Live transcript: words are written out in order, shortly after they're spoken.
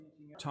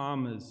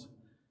Tom is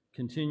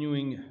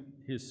continuing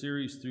his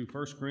series through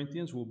 1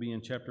 Corinthians. We'll be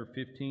in chapter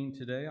 15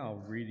 today. I'll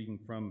be reading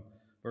from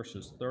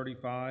verses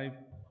 35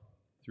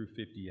 through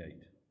 58.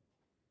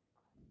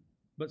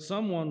 But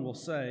someone will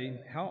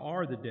say, "How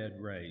are the dead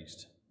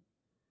raised?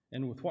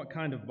 And with what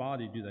kind of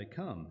body do they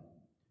come?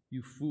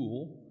 You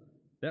fool,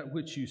 that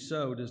which you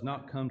sow does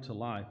not come to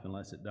life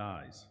unless it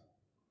dies.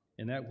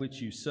 And that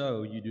which you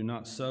sow, you do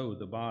not sow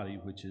the body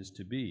which is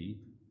to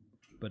be,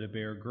 but a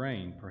bare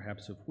grain,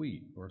 perhaps of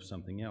wheat or of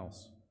something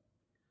else.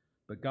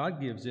 But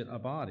God gives it a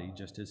body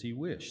just as he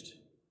wished,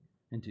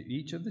 and to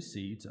each of the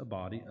seeds a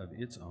body of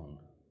its own.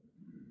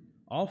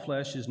 All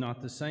flesh is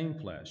not the same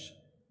flesh,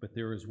 but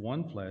there is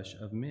one flesh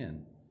of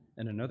men,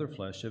 and another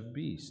flesh of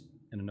beasts,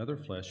 and another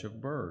flesh of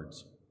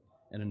birds,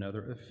 and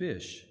another of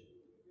fish.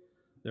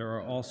 There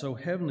are also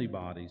heavenly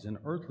bodies and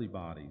earthly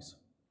bodies,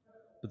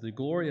 but the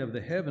glory of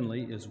the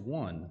heavenly is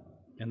one,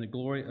 and the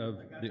glory of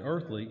the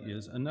earthly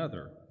is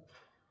another.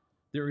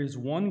 There is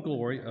one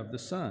glory of the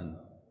sun,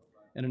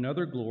 and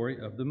another glory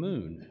of the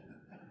moon,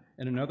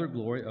 and another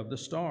glory of the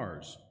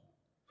stars,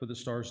 for the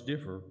stars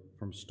differ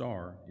from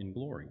star in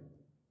glory.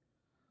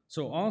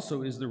 So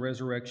also is the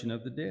resurrection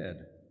of the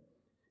dead.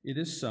 It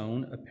is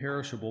sown a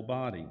perishable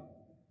body.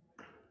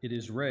 It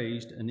is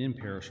raised an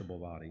imperishable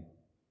body.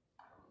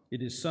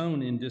 It is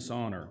sown in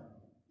dishonor.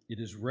 It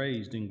is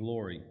raised in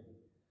glory.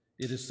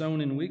 It is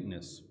sown in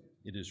weakness.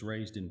 It is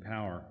raised in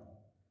power.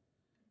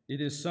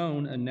 It is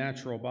sown a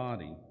natural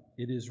body.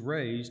 It is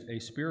raised a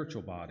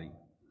spiritual body.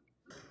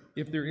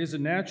 If there is a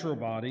natural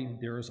body,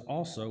 there is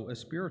also a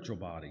spiritual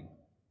body.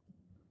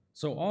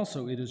 So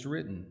also it is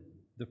written,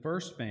 the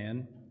first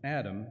man,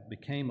 Adam,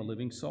 became a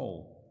living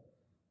soul.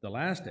 The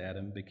last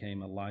Adam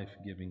became a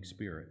life-giving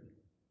spirit.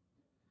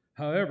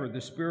 However, the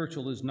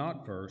spiritual is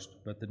not first,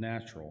 but the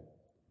natural,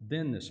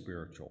 then the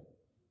spiritual.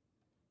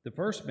 The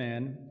first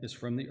man is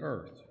from the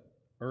earth,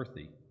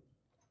 earthy.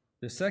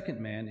 The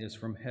second man is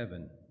from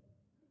heaven.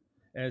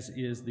 As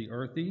is the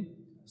earthy,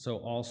 so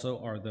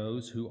also are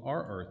those who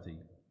are earthy.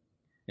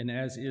 And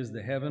as is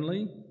the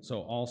heavenly,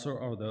 so also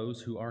are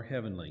those who are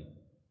heavenly.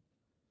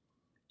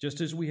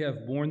 Just as we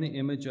have borne the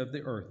image of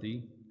the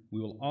earthy, we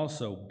will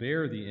also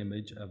bear the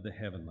image of the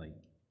heavenly.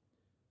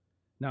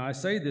 Now I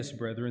say this,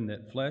 brethren,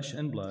 that flesh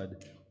and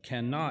blood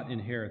cannot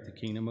inherit the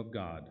kingdom of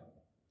God,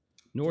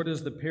 nor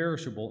does the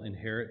perishable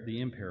inherit the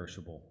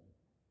imperishable.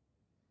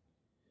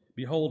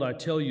 Behold, I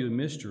tell you a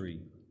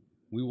mystery.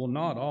 We will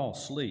not all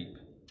sleep,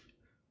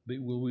 but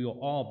we will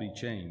all be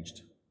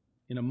changed.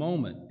 In a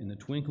moment, in the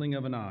twinkling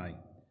of an eye,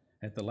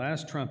 at the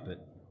last trumpet,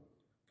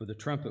 for the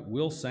trumpet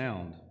will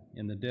sound,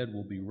 and the dead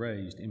will be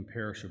raised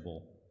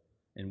imperishable,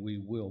 and we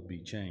will be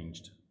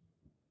changed.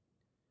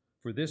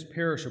 For this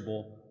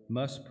perishable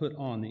must put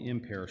on the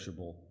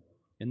imperishable,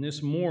 and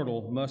this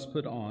mortal must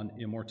put on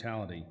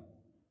immortality.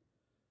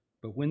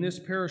 But when this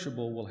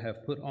perishable will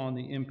have put on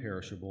the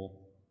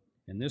imperishable,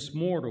 and this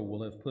mortal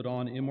will have put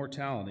on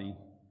immortality,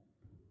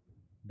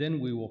 then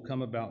we will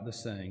come about the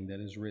saying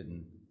that is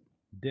written,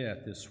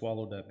 death is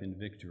swallowed up in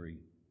victory.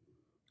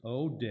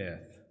 O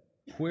death,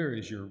 where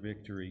is your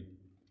victory?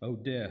 O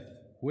death,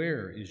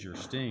 where is your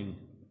sting?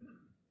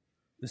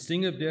 The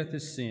sting of death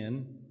is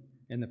sin,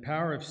 and the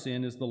power of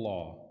sin is the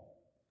law.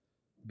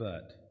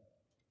 But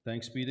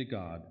thanks be to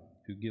God,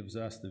 who gives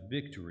us the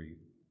victory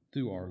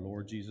through our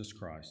Lord Jesus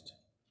Christ.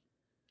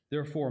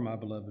 Therefore, my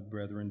beloved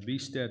brethren, be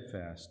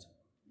steadfast,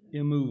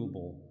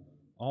 immovable,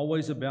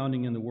 always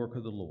abounding in the work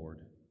of the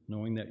Lord,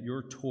 knowing that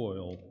your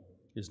toil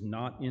is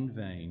not in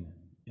vain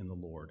in the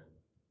Lord.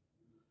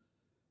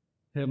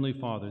 Heavenly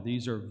Father,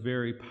 these are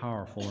very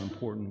powerful and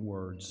important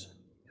words.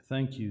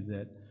 Thank you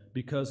that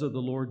because of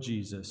the Lord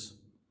Jesus,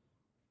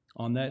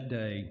 on that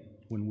day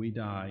when we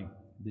die,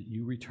 that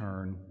you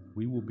return,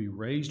 we will be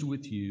raised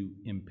with you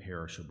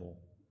imperishable.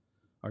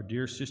 Our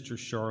dear sister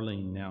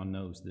Charlene now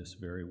knows this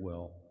very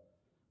well.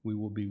 We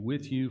will be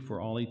with you for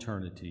all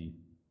eternity,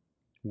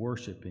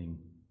 worshiping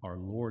our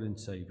Lord and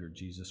Savior,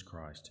 Jesus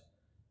Christ.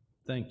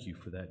 Thank you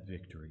for that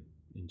victory.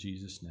 In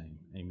Jesus' name,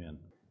 amen.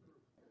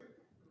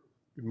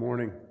 Good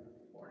morning.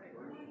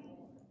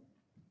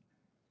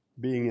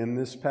 Being in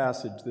this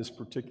passage this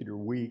particular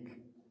week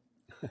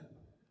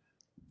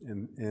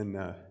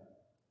and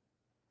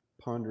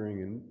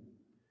pondering in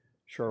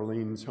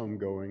Charlene's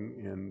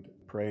homegoing and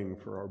praying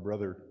for our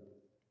brother,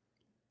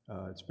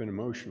 it's been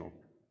emotional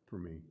for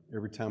me.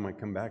 Every time I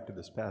come back to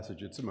this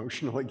passage, it's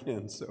emotional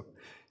again, so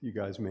you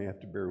guys may have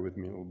to bear with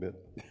me a little bit.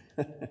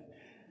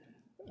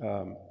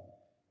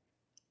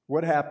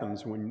 What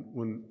happens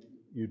when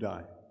you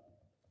die?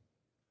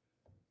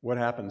 What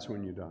happens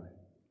when you die?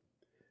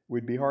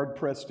 We'd be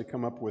hard-pressed to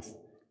come up with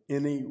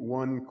any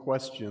one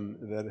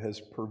question that has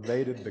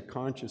pervaded the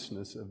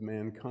consciousness of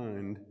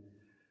mankind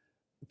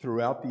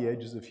throughout the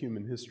ages of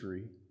human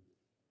history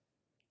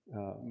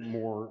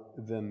more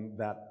than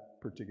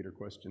that particular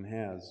question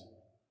has.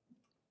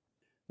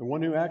 The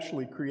one who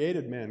actually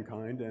created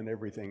mankind and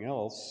everything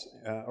else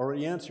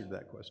already answered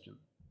that question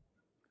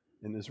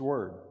in His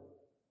Word.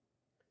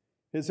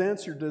 His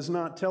answer does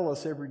not tell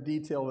us every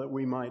detail that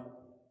we might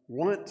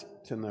want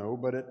to know,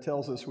 but it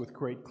tells us with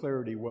great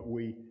clarity what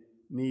we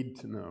need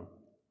to know.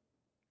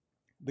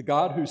 The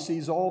God who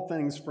sees all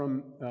things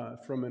from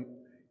an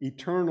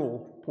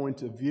eternal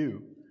point of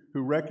view,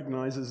 who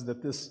recognizes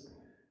that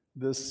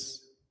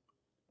this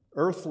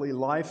earthly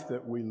life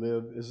that we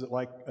live is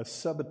like a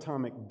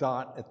subatomic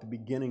dot at the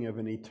beginning of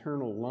an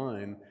eternal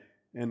line,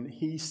 and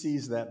he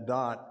sees that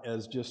dot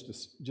as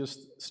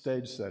just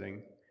stage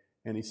setting,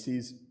 and he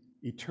sees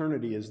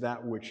eternity as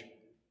that which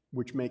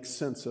makes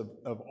sense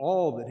of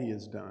all that he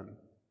has done.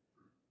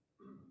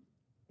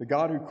 The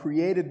God who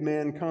created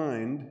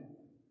mankind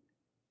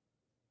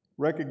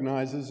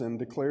recognizes and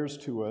declares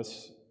to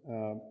us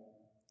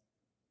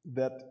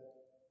that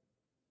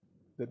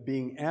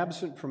being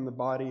absent from the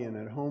body and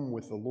at home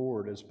with the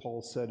Lord, as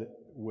Paul said it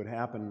would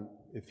happen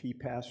if he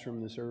passed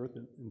from this earth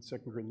in 2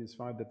 Corinthians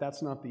 5,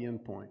 that's not the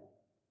end point.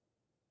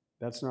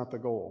 That's not the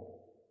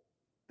goal.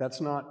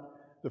 That's not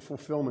the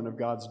fulfillment of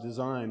God's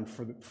design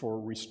for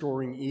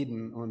restoring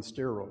Eden on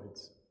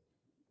steroids.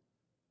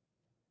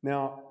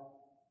 Now,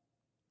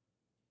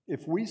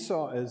 if we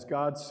saw as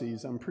God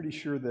sees, I'm pretty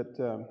sure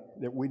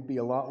that we'd be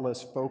a lot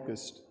less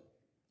focused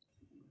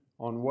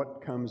on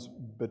what comes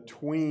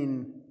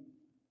between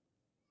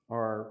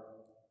our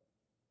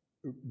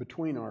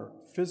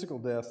physical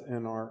death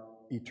and our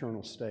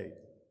eternal state.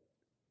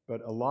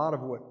 But a lot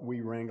of what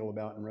we wrangle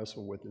about and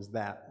wrestle with is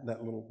that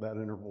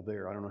interval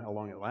there. I don't know how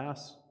long it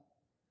lasts.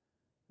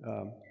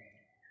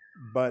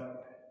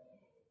 But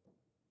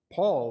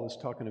Paul is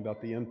talking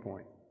about the end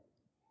point.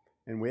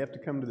 And we have to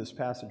come to this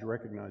passage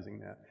recognizing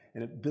that.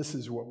 And this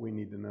is what we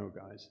need to know,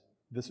 guys.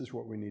 This is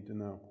what we need to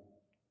know.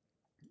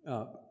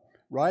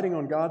 Writing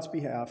on God's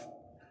behalf,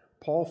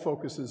 Paul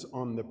focuses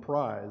on the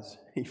prize.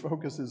 He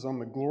focuses on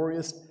the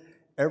glorious,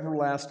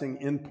 everlasting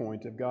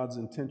endpoint of God's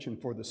intention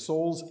for the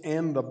souls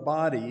and the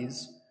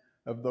bodies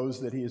of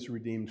those that he has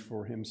redeemed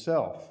for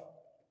himself.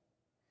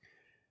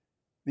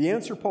 The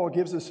answer Paul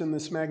gives us in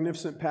this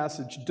magnificent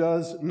passage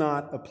does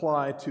not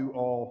apply to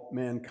all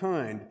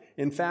mankind.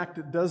 In fact,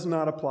 it does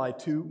not apply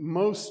to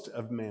most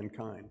of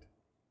mankind.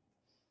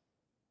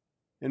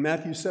 In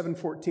Matthew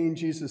 7:14,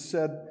 Jesus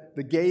said,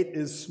 "The gate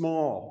is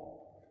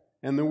small,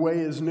 and the way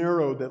is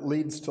narrow that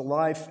leads to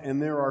life, and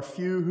there are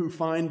few who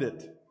find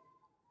it."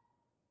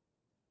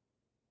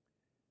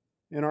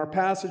 In our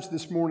passage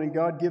this morning,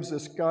 Paul gives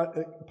us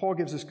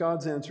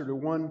God's answer to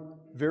one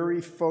very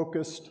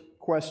focused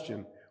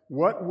question.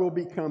 What will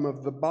become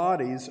of the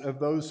bodies of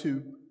those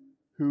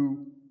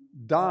who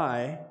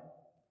die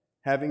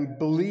having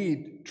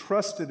believed,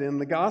 trusted in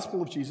the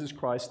gospel of Jesus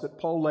Christ that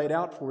Paul laid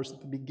out for us at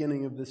the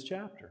beginning of this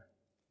chapter?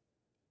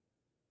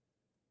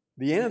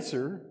 The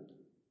answer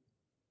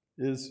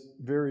is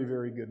very,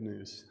 very good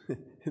news.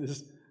 It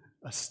is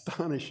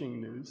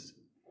astonishing news.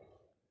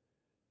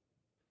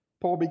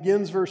 Paul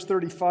begins verse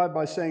 35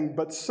 by saying,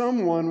 "But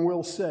someone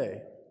will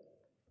say."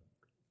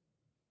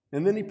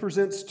 And then he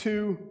presents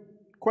two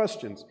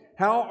questions.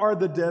 How are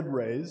the dead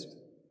raised?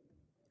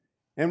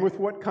 And with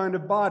what kind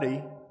of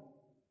body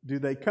do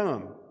they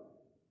come?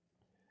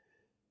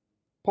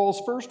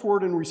 Paul's first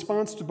word in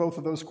response to both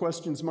of those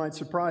questions might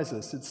surprise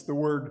us. It's the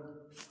word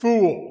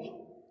fool.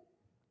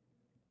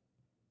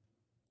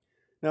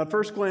 Now, at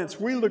first glance,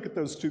 we look at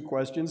those two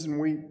questions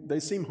and they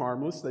seem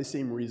harmless, they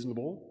seem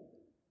reasonable.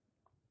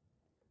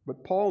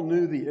 But Paul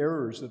knew the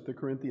errors that the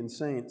Corinthian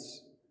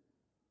saints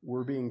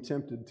were being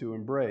tempted to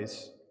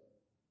embrace.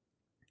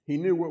 He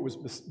knew what was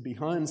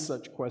behind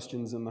such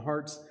questions in the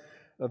hearts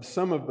of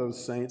some of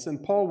those saints,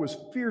 and Paul was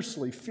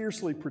fiercely,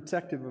 fiercely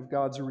protective of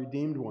God's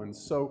redeemed ones.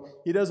 So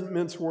he doesn't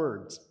mince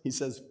words. He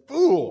says,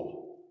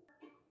 "Fool!"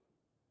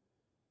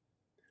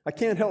 I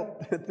can't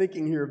help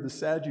thinking here of the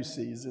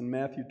Sadducees in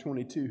Matthew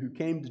 22 who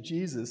came to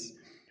Jesus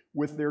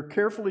with their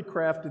carefully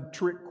crafted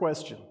trick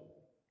question.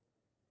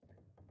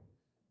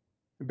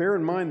 Bear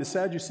in mind, the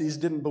Sadducees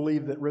didn't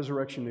believe that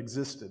resurrection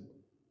existed.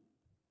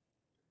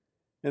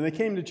 And they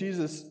came to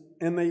Jesus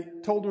and they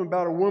told him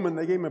about a woman.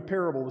 They gave him a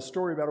parable, a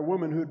story about a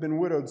woman who had been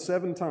widowed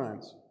 7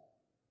 times.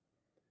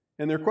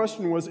 And their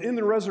question was, in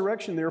the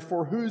resurrection,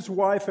 therefore, whose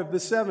wife of the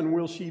 7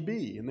 will she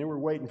be? And they were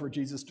waiting for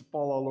Jesus to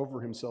fall all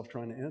over himself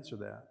trying to answer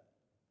that.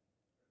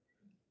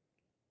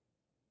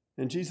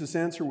 And Jesus'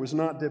 answer was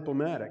not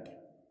diplomatic.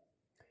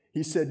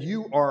 He said,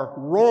 "You are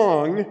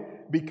wrong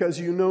because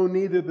you know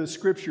neither the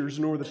Scriptures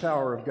nor the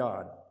power of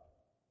God."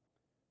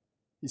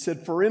 He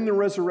said, "For in the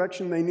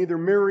resurrection they neither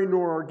marry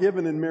nor are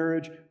given in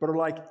marriage, but are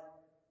like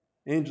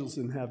angels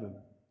in heaven."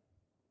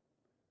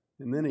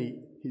 And then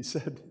he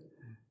said,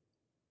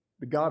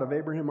 "The God of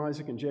Abraham,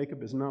 Isaac, and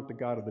Jacob is not the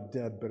God of the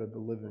dead, but of the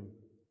living."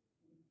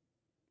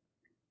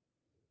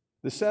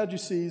 The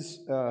Sadducees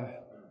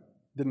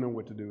didn't know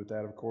what to do with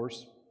that, of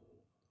course.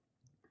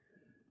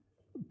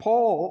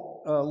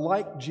 Paul,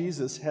 like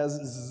Jesus,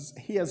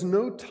 has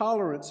no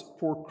tolerance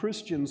for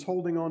Christians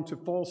holding on to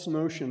false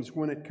notions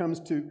when it comes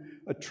to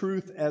a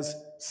truth as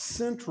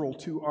central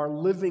to our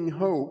living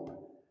hope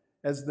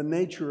as the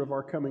nature of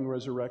our coming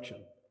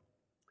resurrection.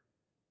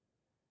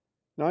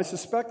 Now, I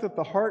suspect that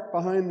the heart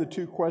behind the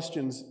two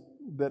questions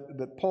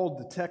that Paul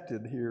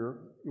detected here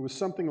was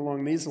something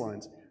along these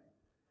lines.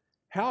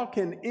 How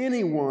can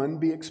anyone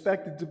be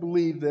expected to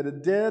believe that a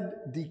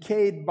dead,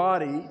 decayed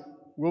body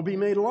will be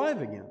made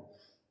alive again?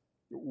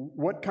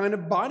 What kind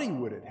of body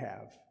would it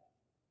have?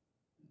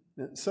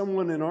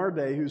 Someone in our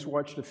day who's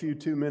watched a few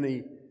too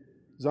many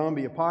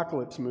zombie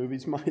apocalypse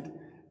movies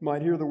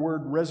might hear the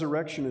word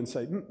resurrection and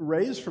say,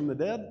 raised from the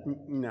dead?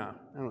 No,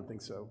 I don't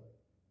think so.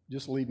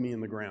 Just leave me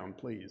in the ground,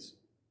 please.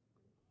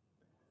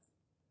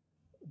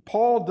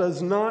 Paul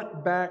does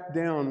not back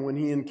down when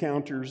he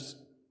encounters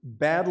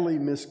badly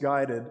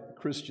misguided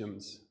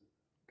Christians.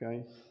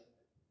 Okay?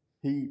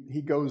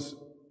 He goes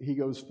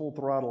full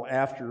throttle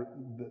after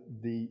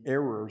the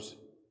errors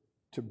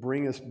to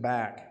bring us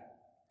back.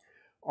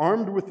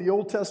 Armed with the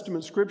Old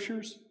Testament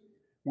scriptures,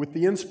 with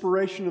the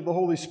inspiration of the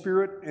Holy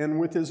Spirit, and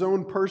with his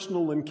own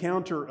personal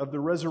encounter of the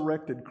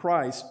resurrected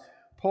Christ,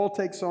 Paul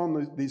takes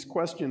on these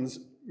questions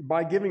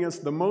by giving us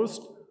the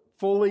most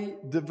fully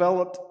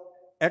developed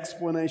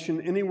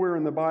explanation anywhere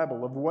in the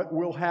Bible of what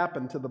will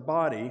happen to the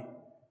body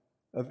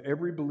of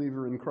every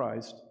believer in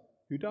Christ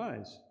who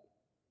dies.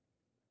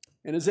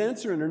 And his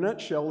answer in a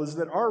nutshell is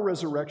that our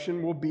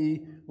resurrection will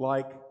be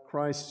like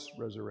Christ's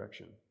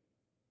resurrection.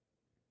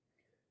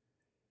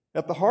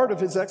 At the heart of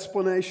his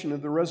explanation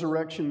of the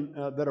resurrection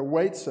that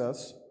awaits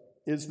us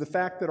is the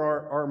fact that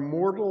our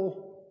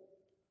mortal,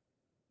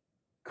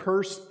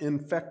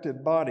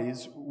 curse-infected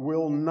bodies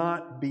will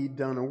not be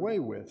done away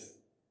with.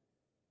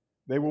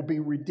 They will be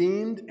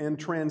redeemed and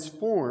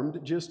transformed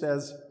just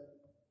as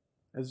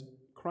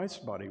Christ's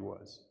body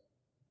was.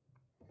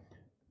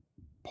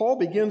 Paul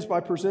begins by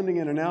presenting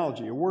an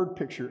analogy, a word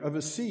picture of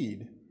a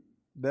seed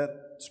that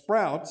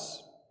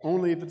sprouts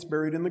only if it's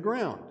buried in the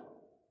ground.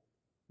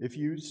 If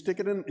you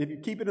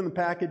keep it in the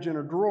package in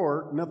a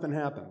drawer, nothing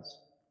happens.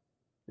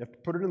 You have to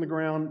put it in the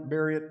ground,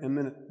 bury it, and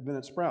then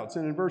it sprouts.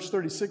 And in verse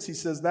 36, he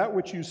says, that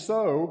which you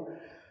sow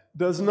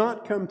does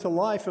not come to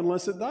life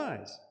unless it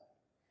dies.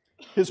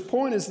 His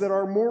point is that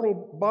our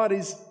mortal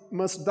bodies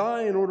must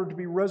die in order to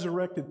be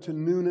resurrected to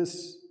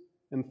newness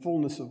and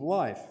fullness of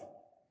life.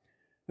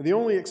 The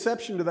only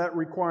exception to that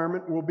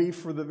requirement will be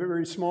for the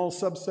very small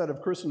subset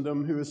of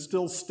Christendom who is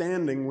still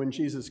standing when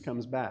Jesus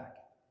comes back.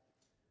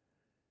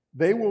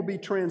 They will be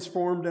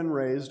transformed and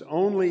raised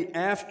only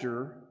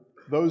after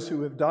those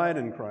who have died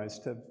in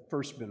Christ have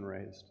first been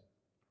raised.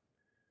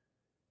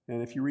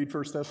 And if you read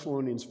 1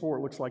 Thessalonians 4,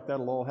 it looks like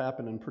that'll all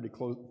happen in pretty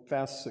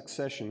fast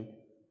succession.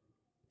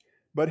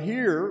 But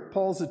here,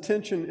 Paul's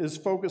attention is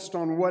focused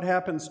on what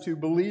happens to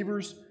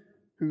believers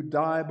who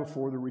die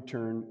before the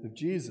return of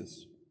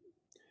Jesus.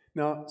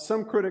 Now,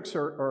 some critics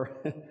are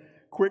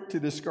quick to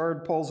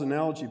discard Paul's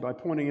analogy by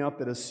pointing out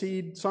that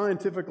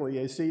scientifically,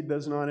 a seed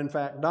does not in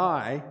fact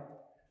die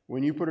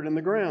when you put it in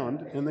the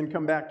ground and then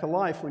come back to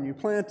life when you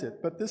plant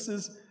it. But this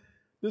is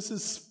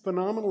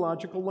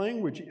phenomenological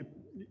language.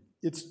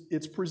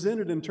 It's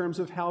presented in terms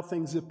of how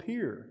things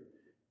appear.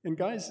 And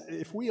guys,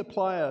 if we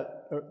apply a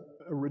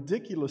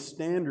ridiculous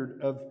standard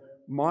of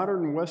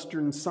modern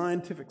Western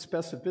scientific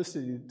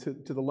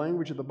specificity to the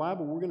language of the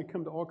Bible, we're going to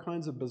come to all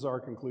kinds of bizarre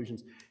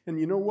conclusions. And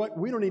you know what?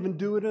 We don't even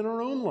do it in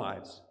our own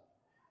lives.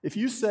 If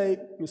you say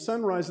the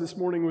sunrise this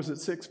morning was at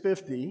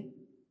 6:50,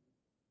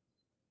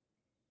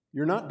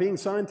 you're not being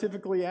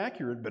scientifically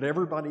accurate, but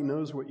everybody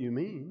knows what you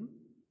mean.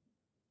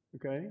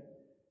 Okay?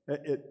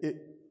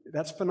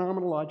 That's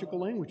phenomenological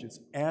language. It's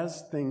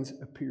as things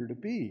appear to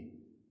be.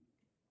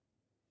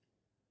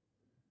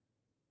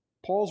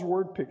 Paul's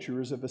word picture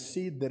is of a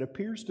seed that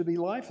appears to be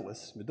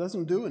lifeless. It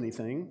doesn't do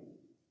anything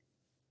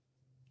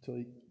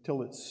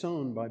till it's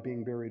sown by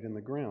being buried in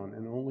the ground,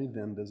 and only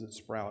then does it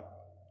sprout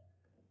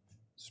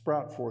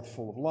forth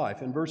full of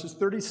life. In verses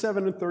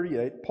 37 and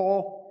 38,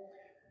 Paul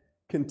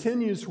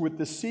continues with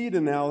the seed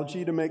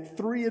analogy to make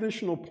three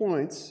additional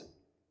points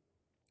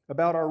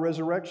about our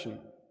resurrection.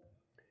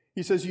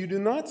 He says, you do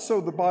not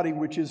sow the body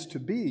which is to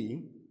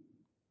be,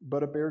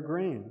 but a bare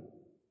grain.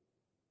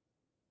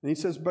 And he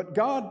says, but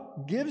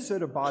God gives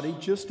it a body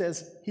just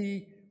as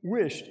he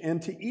wished, and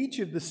to each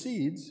of the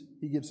seeds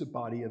he gives a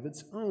body of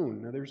its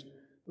own. Now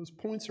those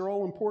points are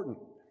all important.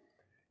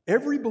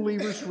 Every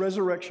believer's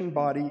resurrection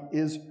body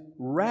is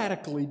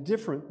radically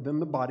different than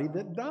the body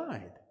that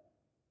died.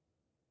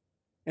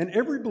 And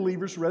every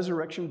believer's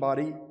resurrection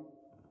body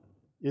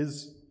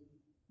is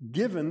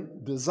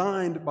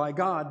designed by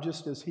God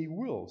just as he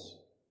wills.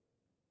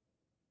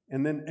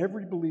 And then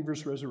every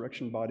believer's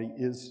resurrection body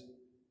is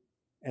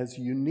as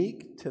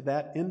unique to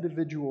that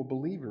individual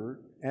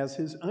believer as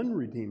his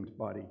unredeemed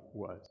body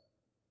was.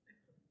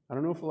 I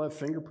don't know if we'll have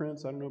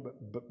fingerprints, I don't know,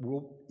 but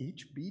we'll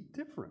each be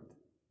different.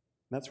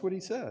 That's what he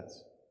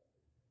says.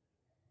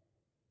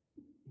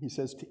 He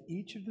says, to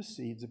each of the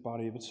seeds a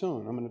body of its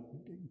own. I'm going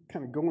to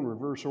kind of go in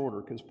reverse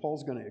order because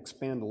Paul's going to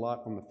expand a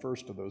lot on the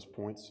first of those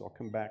points, so I'll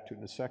come back to it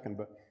in a second.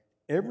 But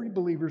every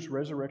believer's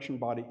resurrection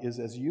body is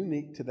as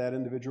unique to that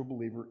individual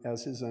believer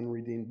as his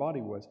unredeemed body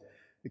was.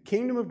 The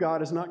kingdom of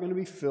God is not going to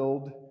be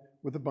filled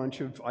with a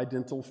bunch of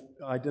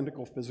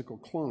identical physical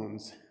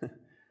clones.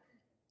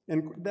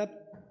 And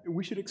that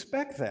we should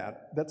expect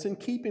that. That's in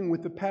keeping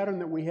with the pattern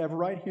that we have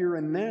right here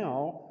and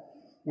now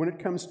when it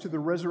comes to the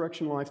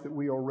resurrection life that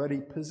we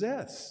already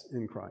possess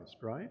in Christ,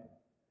 right?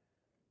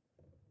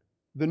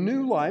 The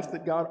new life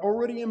that God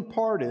already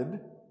imparted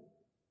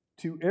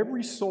to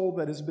every soul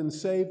that has been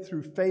saved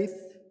through faith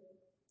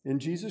in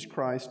Jesus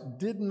Christ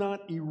did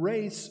not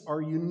erase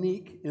our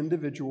unique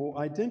individual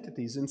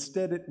identities.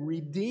 Instead, it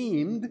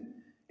redeemed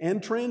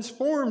and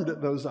transformed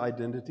those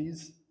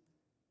identities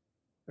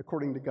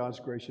according to God's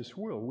gracious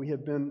will. We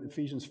have been,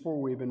 Ephesians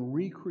 4, we have been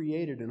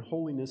recreated in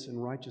holiness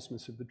and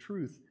righteousness of the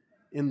truth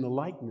in the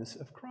likeness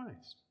of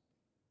Christ.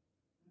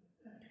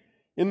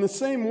 In the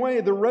same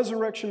way, the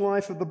resurrection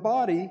life of the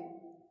body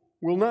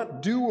will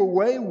not do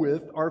away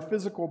with our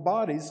physical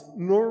bodies,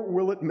 nor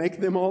will it make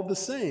them all the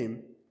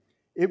same.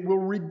 It will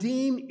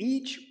redeem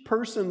each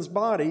person's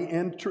body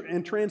and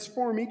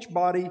transform each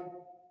body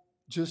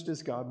just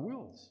as God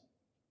wills.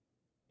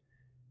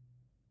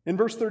 In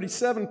verse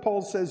 37,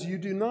 Paul says, "You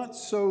do not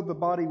sow the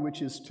body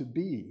which is to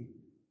be,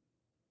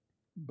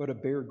 but a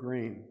bare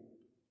grain."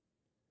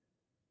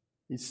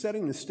 He's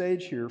setting the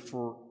stage here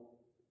for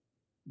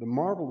the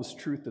marvelous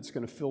truth that's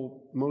going to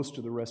fill most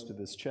of the rest of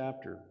this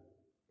chapter.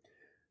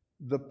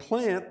 The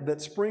plant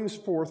that springs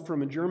forth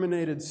from a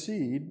germinated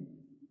seed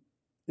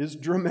is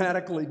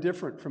dramatically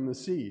different from the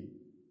seed.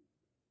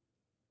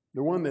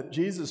 The one that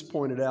Jesus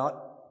pointed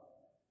out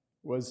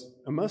was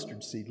a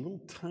mustard seed, a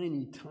little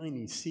tiny,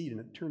 tiny seed, and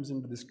it turns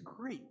into this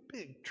great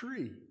big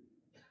tree.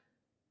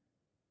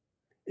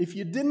 If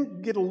you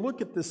didn't get a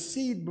look at the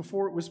seed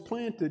before it was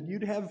planted,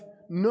 you'd have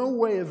no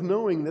way of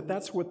knowing that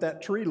that's what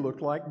that tree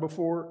looked like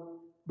before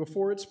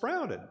it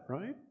sprouted,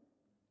 right?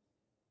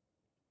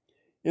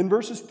 In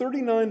verses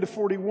 39 to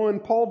 41,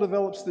 Paul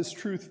develops this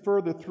truth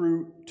further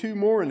through two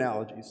more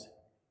analogies.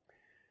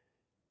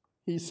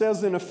 He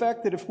says, in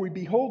effect, that if we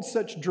behold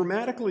such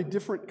dramatically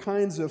different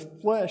kinds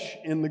of flesh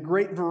in the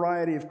great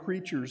variety of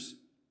creatures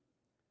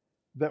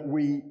that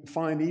we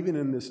find even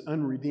in this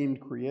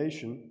unredeemed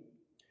creation,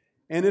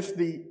 and if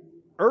the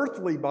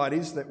earthly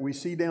bodies that we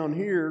see down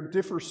here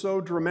differ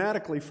so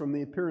dramatically from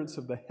the appearance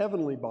of the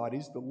heavenly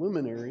bodies, the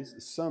luminaries,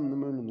 the sun, the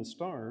moon, and the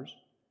stars,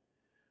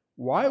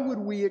 why would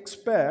we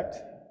expect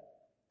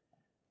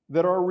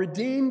that our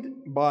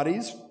redeemed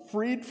bodies,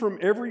 freed from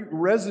every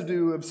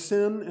residue of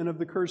sin and of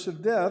the curse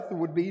of death,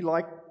 would be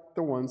like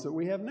the ones that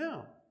we have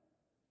now?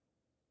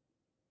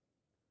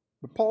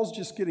 But Paul's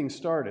just getting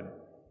started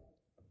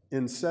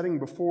in setting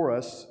before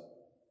us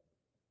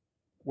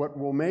what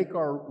will make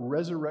our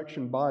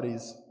resurrection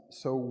bodies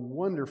so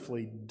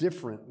wonderfully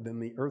different than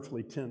the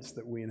earthly tents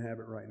that we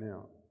inhabit right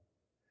now.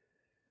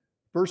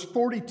 Verse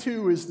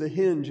 42 is the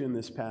hinge in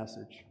this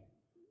passage.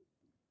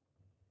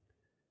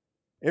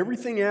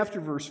 Everything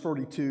after verse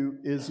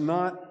 42 is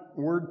not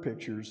word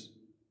pictures,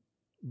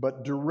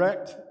 but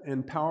direct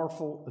and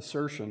powerful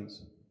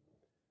assertions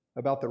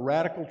about the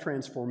radical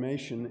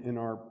transformation in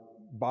our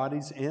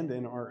bodies and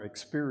in our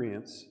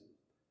experience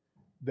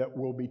that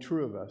will be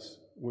true of us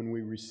when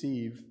we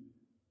receive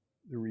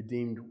the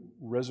redeemed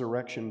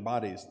resurrection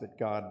bodies that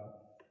God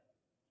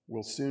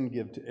will soon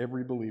give to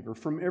every believer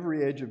from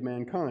every age of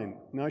mankind.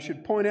 Now, I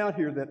should point out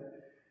here that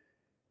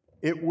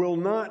it will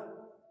not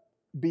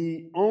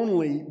be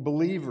only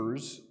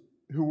believers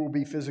who will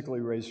be physically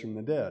raised from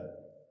the dead.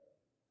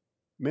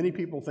 Many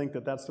people think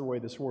that that's the way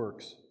this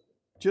works.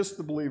 Just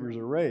the believers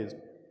are raised.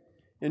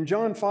 In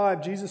John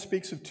 5, Jesus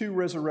speaks of two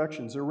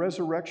resurrections, a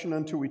resurrection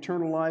unto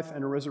eternal life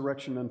and a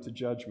resurrection unto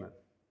judgment.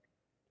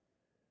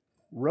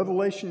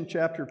 Revelation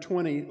chapter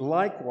 20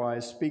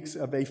 likewise speaks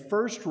of a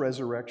first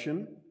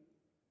resurrection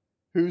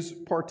whose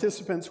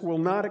participants will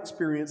not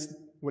experience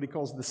what he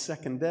calls the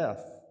second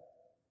death.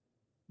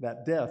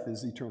 That death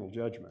is eternal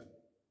judgment.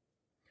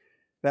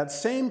 That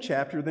same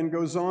chapter then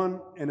goes on,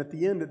 and at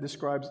the end it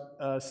describes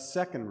a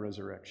second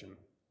resurrection,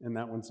 and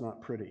that one's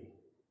not pretty.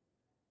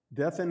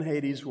 Death and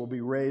Hades will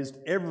be raised.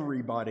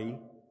 Everybody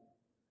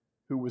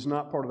who was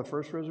not part of the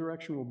first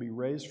resurrection will be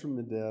raised from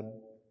the dead,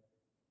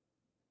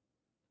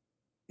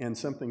 and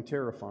something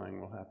terrifying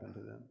will happen to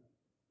them.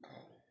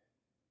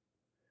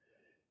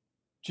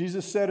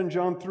 Jesus said in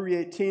John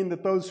 3:18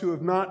 that those who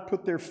have not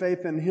put their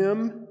faith in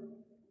Him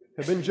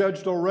have been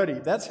judged already.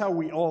 That's how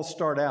we all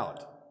start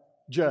out,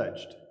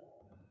 judged.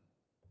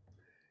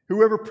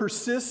 Whoever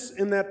persists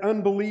in that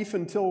unbelief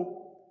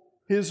until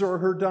his or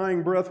her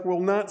dying breath will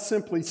not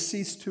simply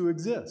cease to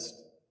exist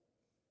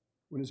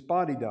when his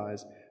body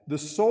dies. The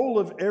soul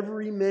of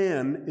every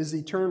man is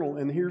eternal,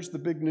 and here's the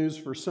big news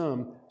for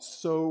some: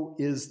 so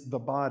is the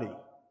body.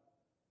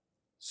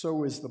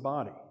 So is the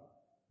body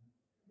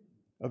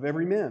of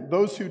every man.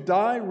 Those who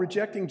die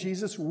rejecting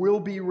Jesus will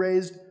be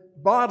raised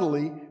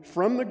bodily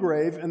from the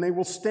grave, and they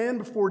will stand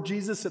before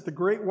Jesus at the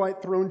great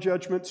white throne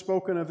judgment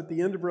spoken of at the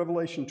end of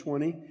Revelation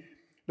 20.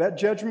 That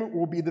judgment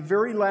will be the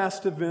very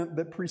last event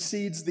that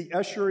precedes the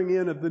ushering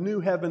in of the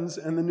new heavens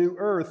and the new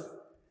earth,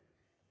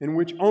 in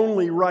which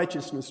only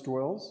righteousness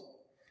dwells.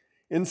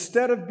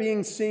 Instead of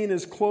being seen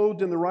as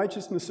clothed in the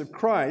righteousness of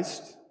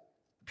Christ,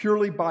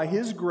 purely by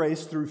His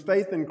grace through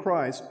faith in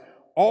Christ,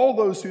 all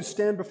those who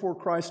stand before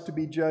Christ to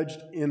be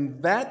judged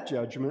in that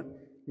judgment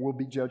will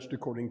be judged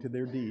according to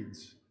their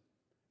deeds.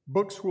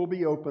 Books will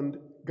be opened,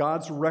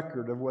 God's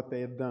record of what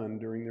they have done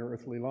during their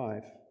earthly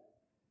life.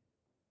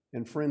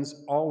 And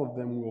friends, all of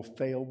them will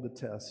fail the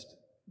test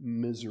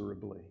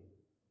miserably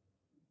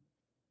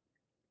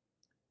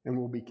and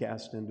will be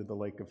cast into the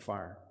lake of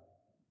fire.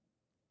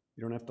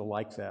 You don't have to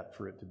like that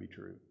for it to be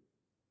true.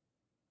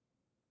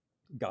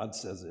 God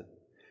says it.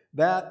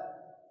 That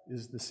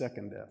is the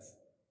second death,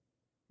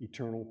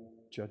 eternal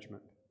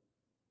judgment.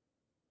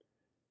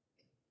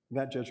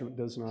 That judgment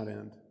does not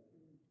end.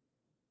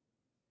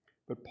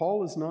 But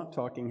Paul is not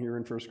talking here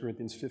in 1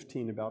 Corinthians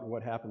 15 about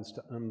what happens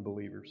to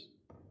unbelievers.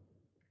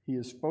 He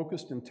is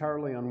focused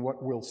entirely on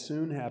what will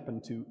soon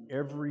happen to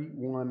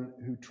everyone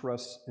who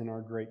trusts in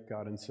our great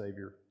God and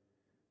Savior,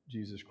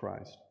 Jesus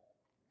Christ.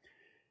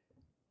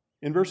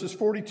 In verses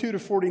 42 to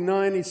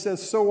 49, he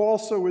says, "So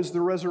also is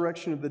the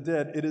resurrection of the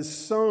dead. It is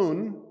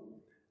sown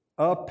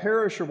a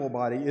perishable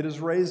body. It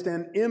is raised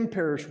an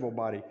imperishable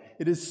body.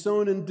 It is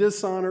sown in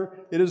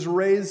dishonor. It is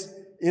raised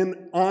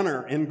in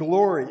honor and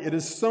glory. It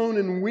is sown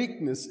in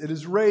weakness. It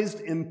is raised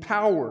in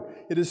power.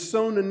 It is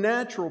sown a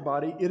natural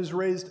body. It is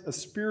raised a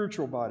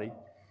spiritual body.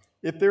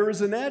 If there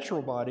is a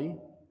natural body,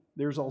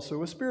 there's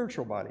also a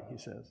spiritual body," he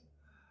says.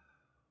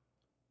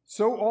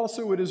 "So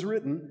also it is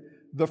written,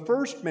 the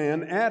first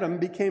man, Adam,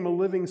 became a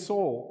living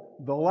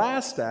soul. The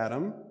last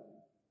Adam,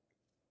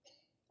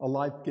 a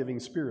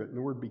life-giving spirit." And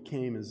the word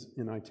 "became" is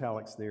in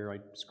italics there. I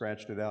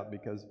scratched it out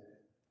because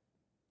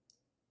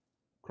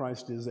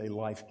Christ is a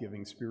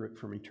life-giving spirit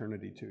from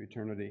eternity to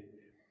eternity.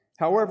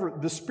 "However,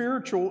 the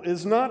spiritual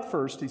is not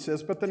first," he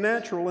says, "but the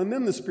natural, and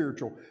then the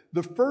spiritual.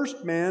 The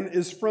first man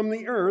is from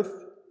the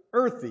earth,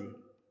 earthy.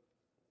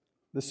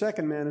 The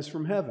second man is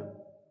from heaven.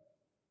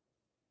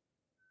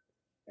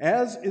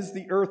 As is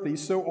the earthy,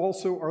 so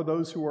also are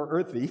those who are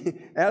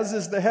earthy. As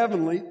is the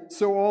heavenly,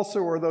 so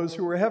also are those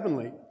who are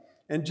heavenly.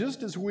 And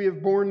just as we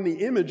have borne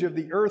the image of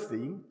the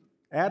earthy,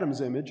 Adam's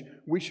image,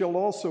 we shall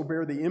also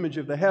bear the image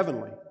of the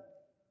heavenly,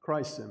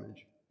 Christ's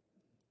image."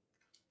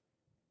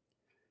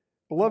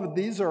 Beloved,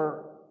 these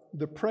are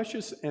the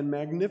precious and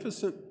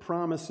magnificent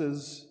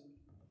promises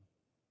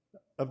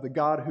of the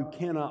God who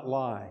cannot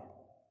lie.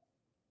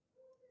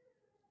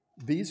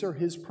 These are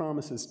His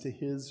promises to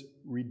His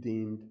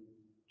redeemed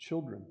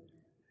children.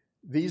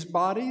 These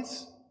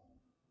bodies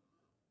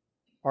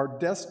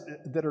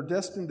that are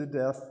destined to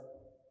death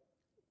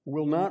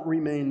will not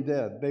remain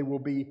dead. They will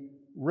be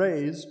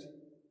raised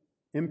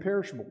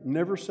imperishable,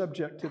 never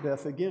subject to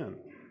death again.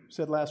 I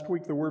said last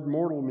week the word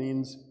mortal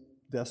means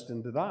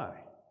destined to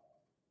die.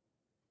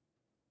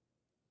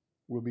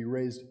 Will be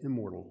raised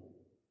immortal.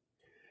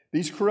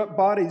 These corrupt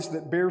bodies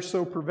that bear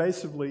so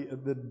pervasively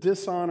the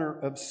dishonor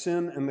of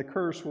sin and the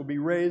curse will be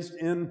raised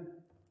in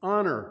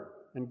honor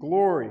and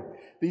glory.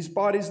 These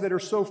bodies that are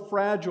so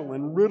fragile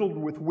and riddled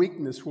with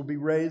weakness will be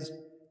raised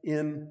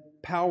in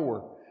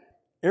power.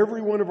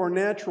 Every one of our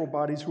natural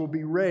bodies will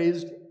be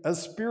raised a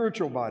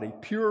spiritual body,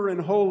 pure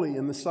and holy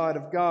in the sight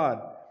of God.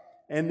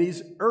 And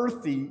these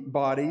earthy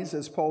bodies,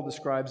 as Paul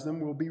describes them,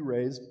 will be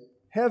raised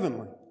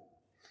heavenly.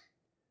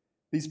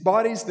 These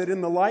bodies that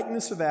in the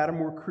likeness of Adam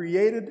were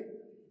created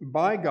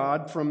by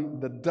God from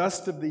the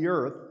dust of the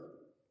earth,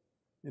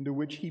 into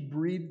which He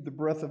breathed the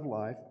breath of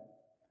life,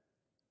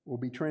 will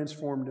be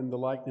transformed in the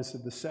likeness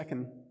of the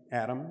second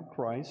Adam,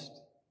 Christ,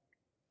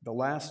 the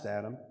last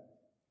Adam.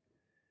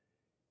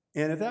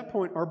 And at that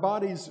point, our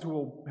bodies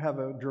will have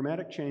a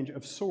dramatic change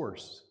of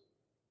source.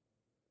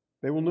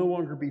 They will no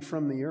longer be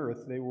from the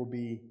earth, they will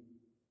be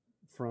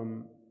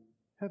from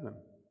heaven.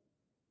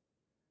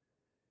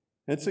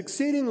 It's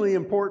exceedingly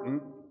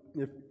important,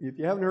 if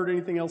you haven't heard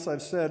anything else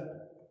I've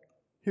said,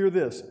 hear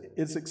this.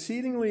 It's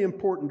exceedingly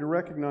important to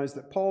recognize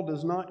that Paul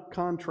does not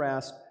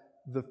contrast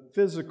the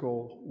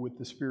physical with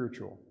the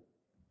spiritual.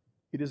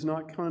 He does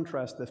not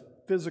contrast the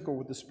physical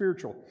with the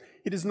spiritual.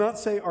 He does not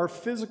say our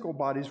physical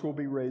bodies will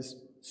be raised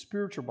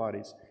spiritual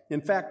bodies.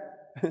 In fact,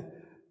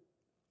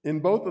 in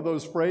both of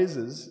those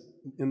phrases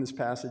in this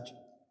passage,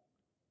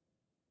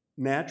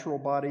 natural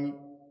body,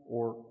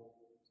 or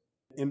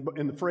in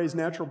the phrase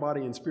natural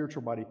body and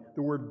spiritual body,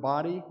 the word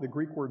body, the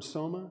Greek word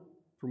soma,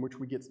 from which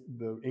we get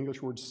the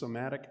English word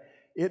somatic,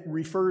 it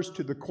refers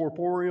to the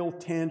corporeal,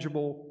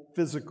 tangible,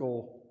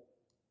 physical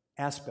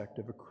aspect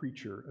of a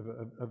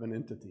creature, of an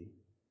entity.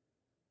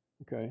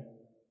 Okay?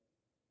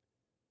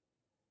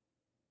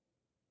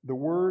 The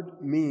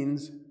word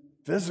means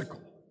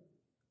physical.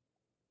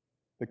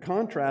 The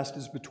contrast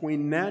is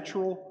between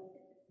natural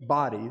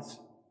bodies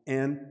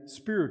and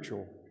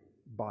spiritual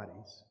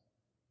bodies.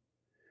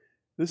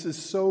 This is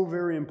so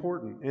very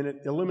important, and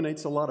it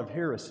eliminates a lot of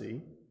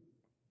heresy,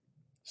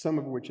 some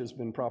of which has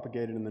been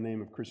propagated in the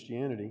name of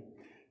Christianity.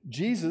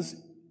 Jesus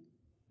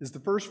is the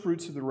first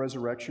fruits of the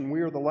resurrection.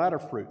 We are the latter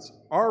fruits.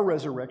 Our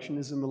resurrection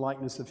is in the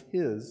likeness of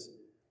His.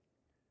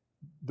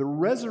 The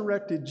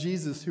resurrected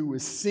Jesus, who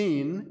was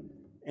seen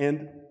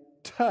and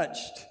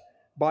touched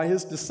by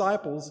His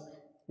disciples,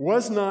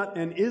 was not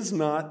and is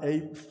not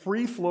a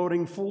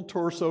free-floating,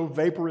 full-torso,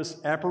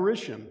 vaporous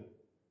apparition.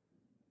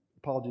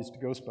 Apologies to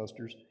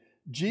Ghostbusters.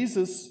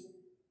 Jesus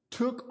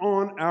took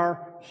on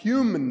our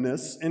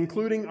humanness,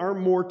 including our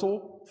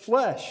mortal,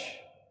 flesh.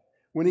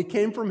 When he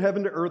came from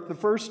heaven to earth the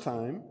first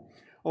time,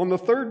 on the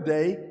third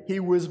day, he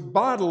was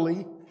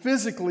bodily,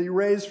 physically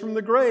raised from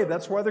the grave.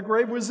 That's why the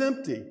grave was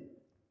empty.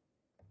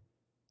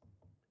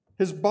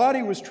 His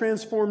body was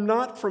transformed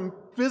not from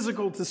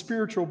physical to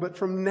spiritual, but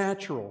from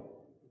natural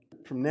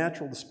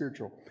to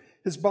spiritual.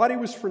 His body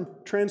was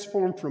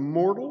transformed from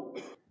mortal,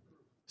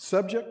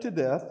 subject to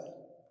death,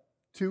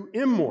 to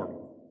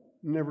immortal,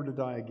 never to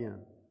die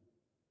again.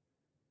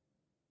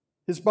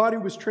 His body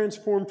was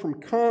transformed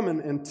from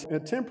common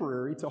and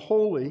temporary to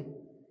holy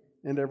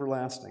and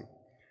everlasting.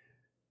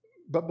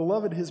 But,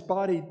 beloved, his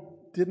body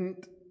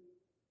didn't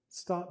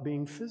stop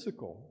being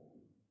physical.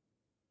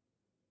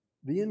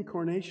 The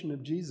incarnation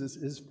of Jesus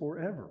is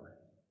forever.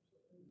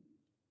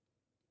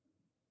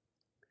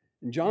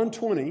 In John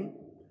 20,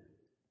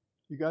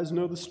 you guys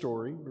know the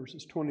story,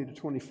 verses 20 to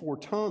 24,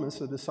 Thomas,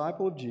 a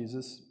disciple of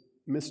Jesus,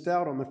 missed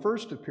out on the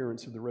first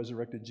appearance of the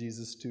resurrected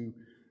Jesus to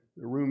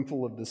the room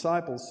full of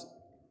disciples.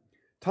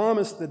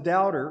 Thomas, the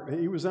doubter,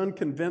 he was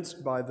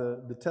unconvinced by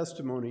the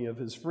testimony of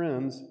his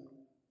friends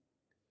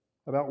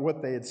about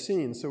what they had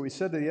seen. So he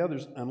said to the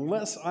others,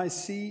 "Unless I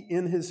see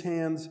in his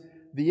hands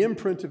the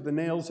imprint of the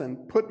nails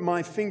and put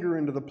my finger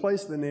into the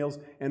place of the nails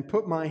and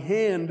put my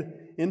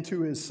hand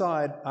into his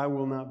side, I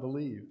will not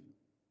believe."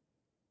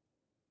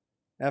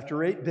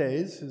 After 8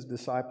 days, his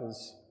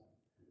disciples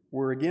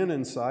were again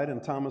inside,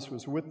 and Thomas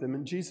was with them,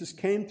 and Jesus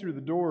came through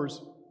the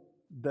doors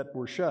that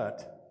were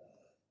shut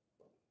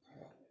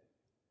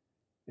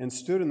and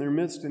stood in their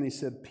midst, and he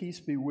said, "Peace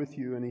be with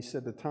you." And he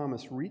said to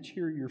Thomas, "Reach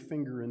here your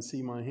finger and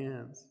see my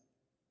hands,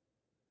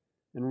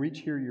 and reach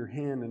here your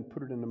hand and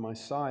put it into my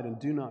side, and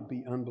do not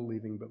be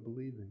unbelieving but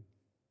believing."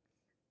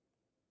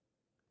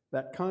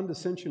 That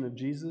condescension of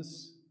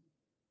Jesus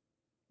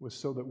was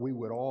so that we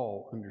would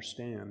all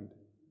understand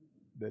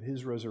that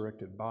his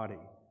resurrected body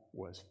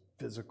was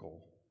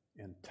physical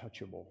and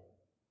touchable,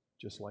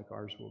 just like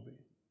ours will be.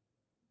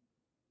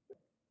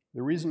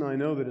 The reason I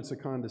know that it's a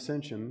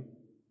condescension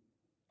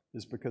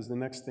is because the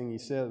next thing he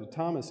said,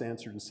 Thomas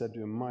answered and said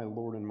to him, "My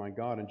Lord and my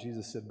God." And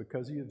Jesus said,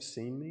 "Because you have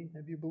seen me,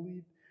 have you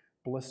believed?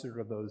 Blessed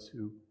are those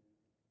who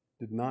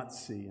did not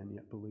see and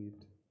yet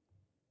believed."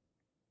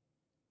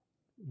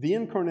 The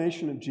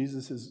incarnation of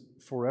Jesus is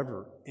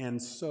forever,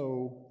 and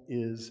so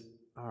is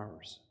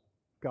ours.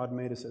 God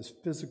made us as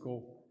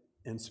physical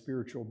and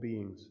spiritual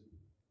beings.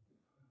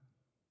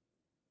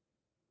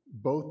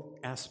 Both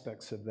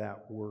aspects of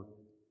that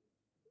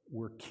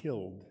were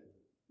killed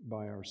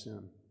by our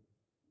sin.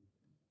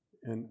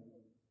 And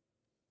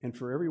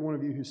for every one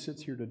of you who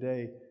sits here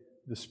today,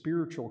 the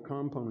spiritual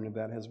component of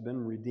that has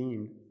been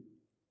redeemed.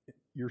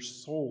 Your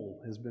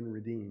soul has been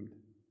redeemed,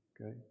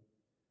 okay?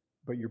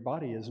 But your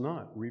body is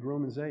not. Read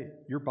Romans 8.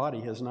 Your body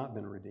has not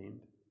been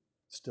redeemed.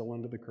 Still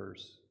under the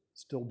curse.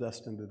 Still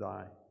destined to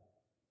die.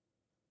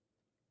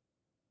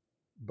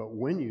 But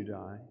when you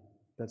die,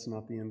 that's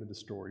not the end of the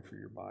story for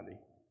your body.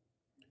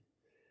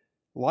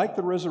 Like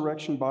the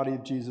resurrection body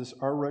of Jesus,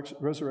 our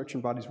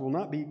resurrection bodies will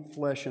not be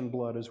flesh and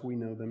blood as we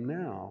know them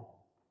now.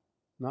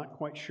 Not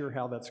quite sure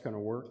how that's going to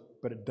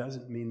work, but it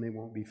doesn't mean they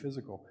won't be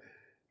physical.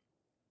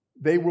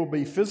 They will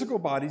be physical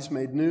bodies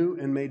made new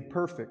and made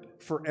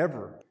perfect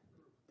forever.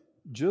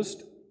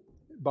 Just,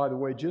 by the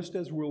way, just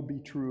as will be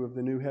true of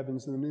the new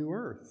heavens and the new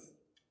earth.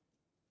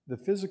 The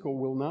physical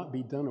will not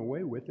be done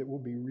away with, it will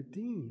be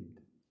redeemed.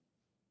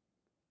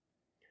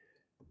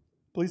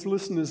 Please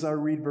listen as I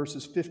read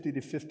verses 50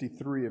 to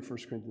 53 of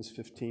 1 Corinthians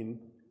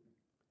 15.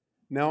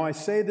 "Now I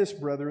say this,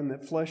 brethren,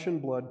 that flesh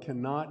and blood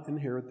cannot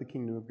inherit the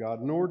kingdom of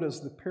God, nor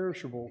does the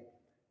perishable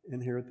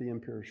inherit the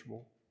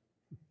imperishable.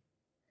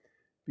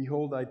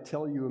 Behold, I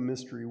tell you a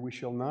mystery. We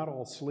shall not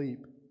all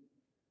sleep,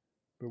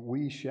 but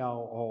we shall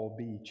all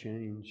be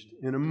changed.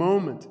 In a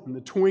moment, in the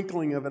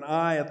twinkling of an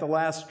eye, at the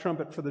last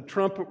trumpet, for the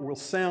trumpet will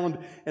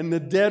sound, and the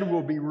dead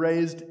will be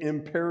raised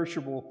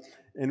imperishable,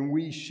 and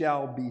we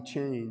shall be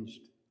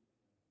changed.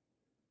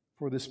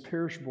 For this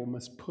perishable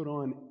must put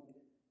on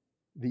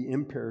the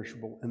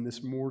imperishable, and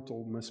this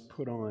mortal must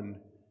put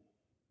on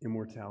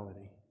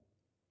immortality."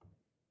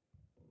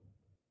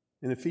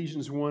 In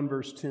Ephesians 1,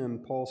 verse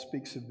 10, Paul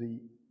speaks of the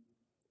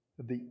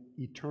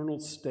eternal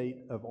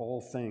state of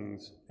all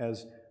things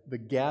as the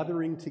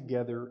gathering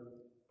together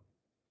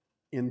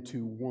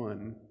into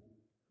one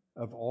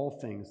of all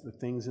things, the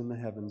things in the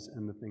heavens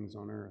and the things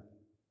on earth.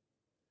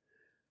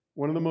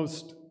 One of the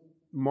most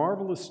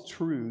marvelous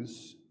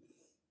truths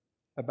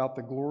about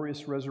the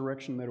glorious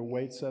resurrection that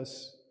awaits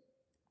us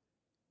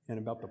and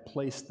about the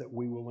place that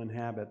we will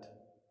inhabit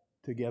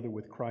together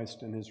with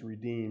Christ and his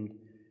redeemed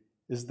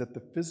is that the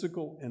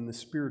physical and the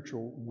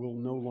spiritual will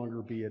no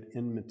longer be at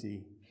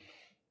enmity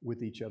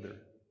with each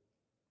other.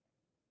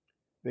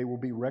 They will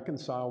be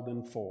reconciled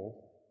in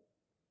full,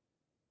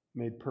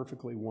 made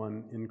perfectly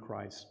one in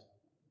Christ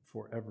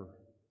forever.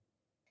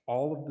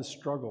 All of the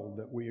struggle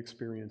that we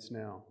experience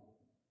now,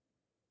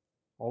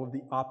 all of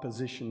the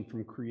opposition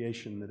from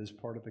creation that is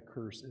part of the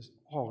curse is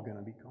all going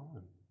to be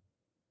gone.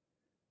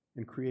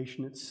 And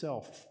creation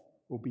itself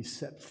will be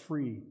set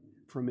free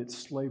from its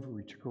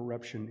slavery to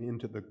corruption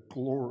into the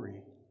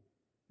glory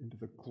into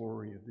the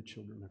glory of the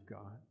children of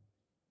God.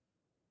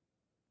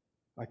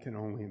 I can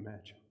only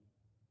imagine.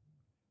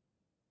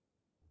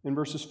 In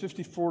verses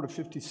 54 to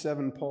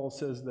 57, Paul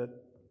says that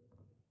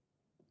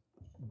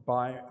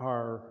by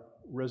our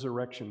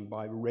resurrection,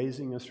 by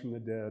raising us from the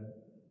dead,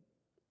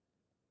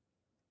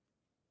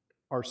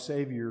 our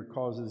Savior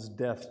causes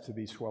death to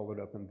be swallowed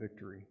up in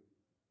victory.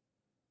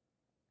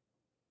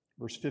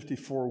 Verse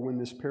 54, when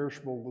this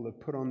perishable will have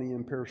put on the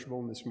imperishable,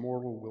 and this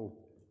mortal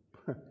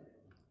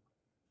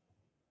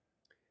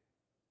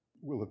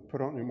will have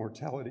put on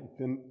immortality,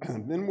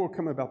 then will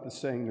come about the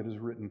saying that is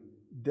written,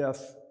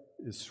 death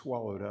is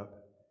swallowed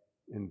up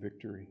in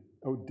victory.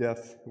 Oh,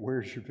 death,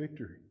 where's your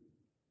victory?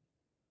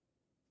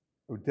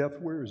 Oh, death,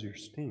 where is your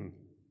sting?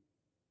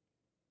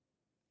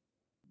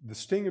 The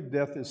sting of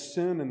death is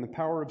sin, and the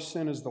power of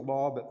sin is the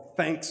law, but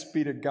thanks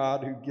be to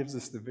God who gives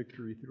us the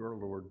victory through our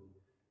Lord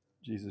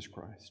Jesus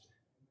Christ.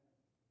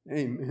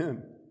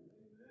 Amen.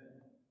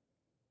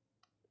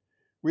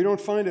 We don't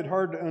find it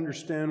hard to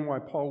understand why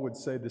Paul would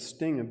say the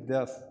sting of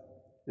death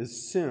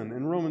is sin.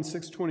 In Romans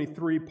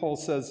 6:23, Paul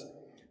says,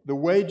 the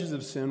wages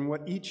of sin,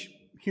 what each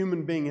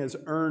human being has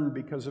earned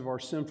because of our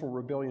sinful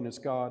rebellion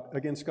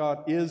against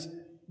God, is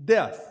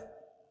death.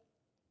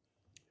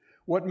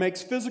 What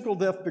makes physical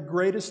death the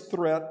greatest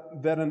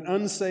threat that an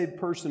unsaved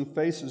person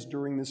faces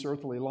during this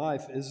earthly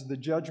life is the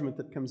judgment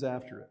that comes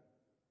after it.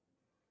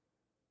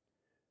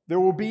 There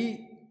will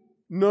be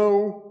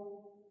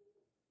no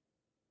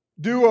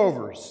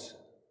do-overs.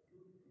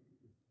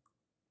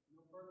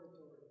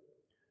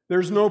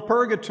 There's no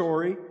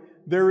purgatory.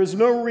 There is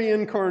no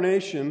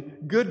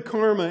reincarnation. Good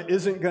karma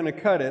isn't going to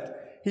cut it.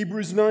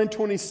 Hebrews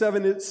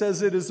 9:27, it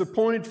says it is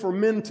appointed for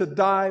men to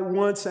die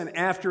once, and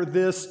after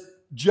this,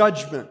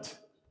 judgment.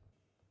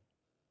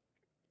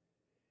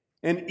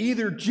 And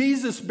either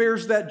Jesus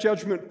bears that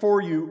judgment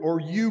for you, or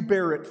you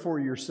bear it for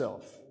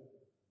yourself.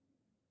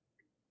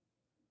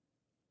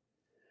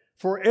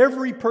 For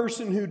every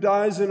person who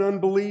dies in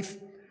unbelief,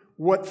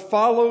 what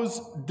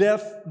follows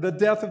death, the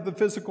death of the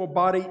physical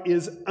body,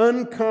 is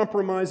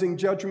uncompromising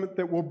judgment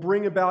that will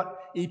bring about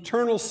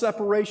eternal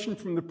separation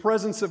from the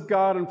presence of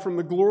God and from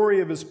the glory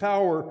of His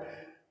power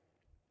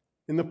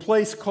in the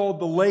place called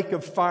the lake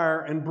of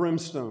fire and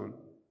brimstone.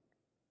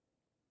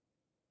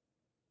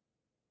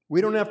 We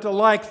don't have to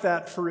like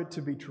that for it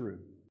to be true.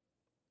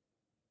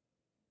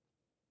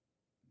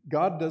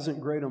 God doesn't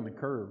grade on the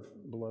curve,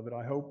 beloved.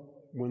 I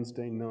hope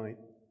Wednesday night,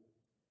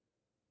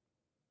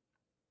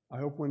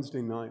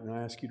 and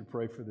I ask you to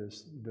pray for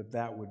this,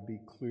 that would be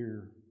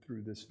clear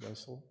through this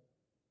vessel.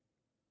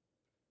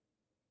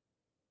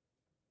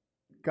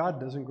 God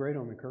doesn't grade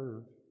on the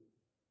curve.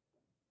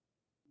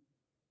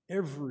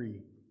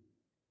 Every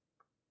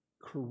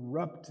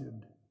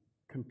corrupted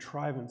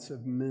contrivance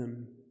of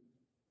men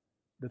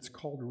that's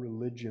called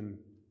religion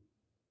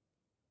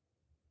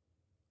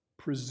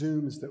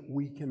presumes that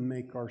we can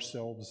make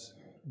ourselves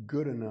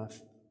good enough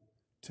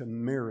to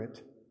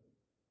merit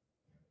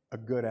a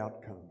good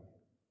outcome,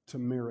 to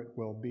merit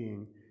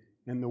well-being.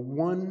 And the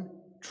one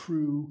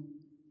true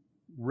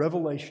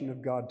revelation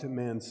of God to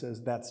man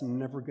says that's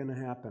never going to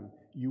happen.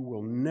 You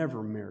will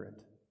never merit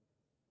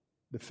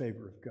the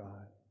favor of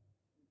God.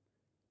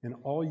 And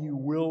all you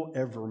will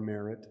ever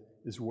merit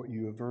is what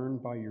you have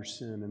earned by your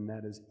sin, and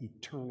that is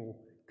eternal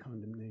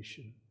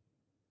condemnation.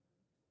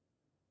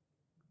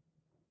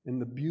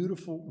 And the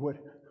beautiful, what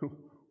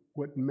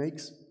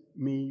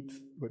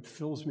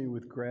fills me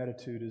with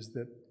gratitude is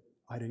that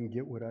I didn't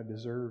get what I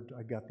deserved.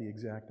 I got the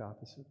exact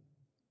opposite.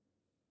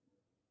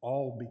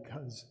 All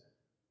because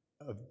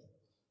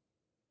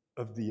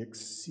of the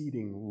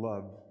exceeding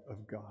love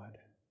of God.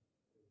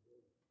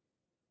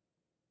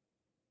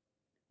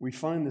 We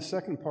find the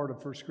second part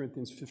of 1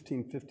 Corinthians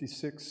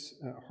 15:56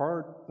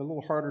 a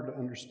little harder to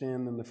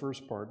understand than the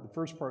first part. The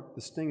first part,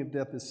 the sting of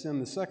death is sin.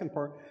 The second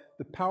part,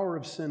 the power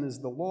of sin is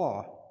the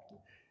law.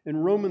 In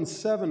Romans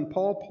 7,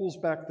 Paul pulls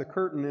back the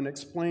curtain and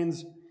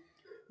explains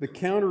the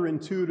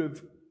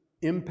counterintuitive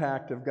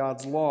impact of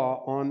God's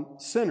law on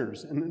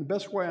sinners. And the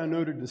best way I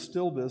know to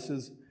distill this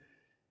is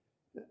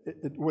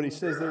what he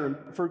says there in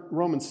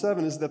Romans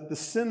 7 is that the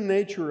sin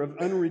nature of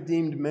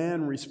unredeemed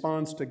man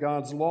responds to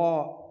God's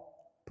law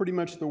pretty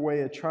much the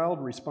way a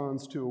child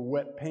responds to a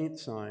wet paint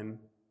sign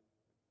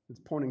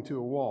that's pointing to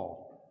a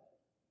wall.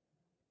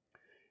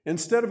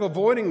 Instead of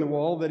avoiding the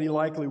wall that he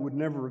likely would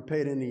never have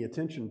paid any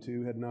attention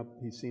to had not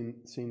he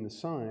seen the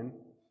sign,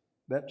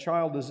 that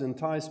child is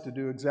enticed to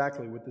do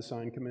exactly what the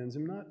sign commands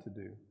him not to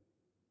do.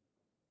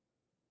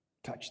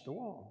 Touch the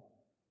wall.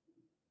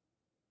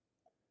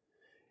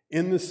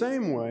 In the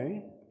same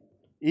way,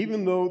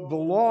 even though the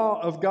law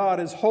of God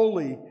is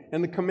holy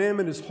and the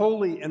commandment is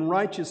holy and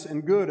righteous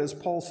and good, as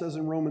Paul says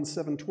in Romans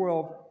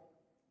 7:12,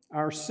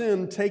 our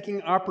sin,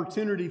 taking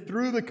opportunity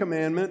through the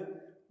commandment,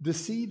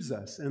 deceives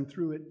us and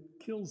through it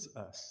kills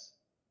us.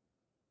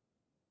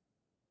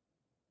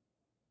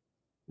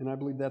 And I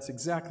believe that's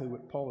exactly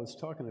what Paul is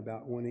talking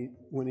about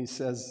when he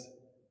says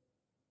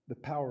the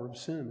power of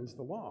sin is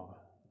the law.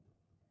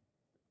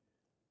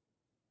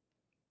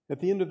 At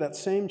the end of that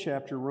same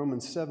chapter,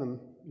 Romans 7,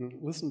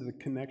 listen to the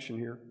connection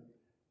here.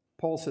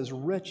 Paul says,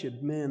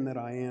 "Wretched man that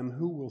I am,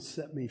 who will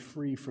set me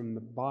free from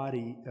the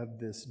body of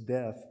this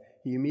death?"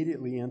 He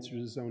immediately answers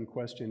his own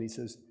question. He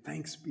says,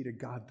 "Thanks be to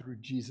God through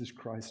Jesus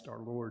Christ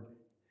our Lord."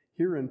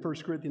 Here in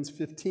 1 Corinthians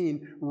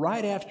 15,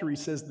 right after he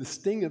says the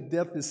sting of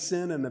death is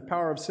sin and the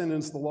power of sin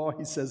is the law,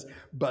 he says,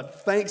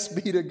 "But thanks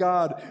be to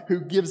God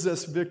who gives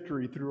us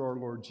victory through our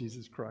Lord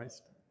Jesus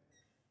Christ."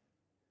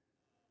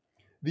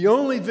 The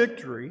only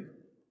victory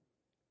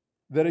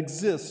that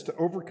exists to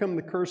overcome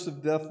the curse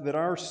of death that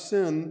our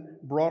sin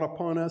brought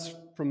upon us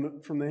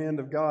from the hand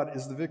of God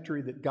is the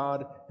victory that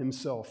God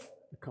himself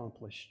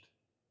accomplished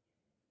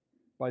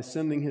by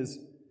sending his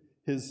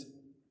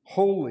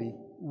holy,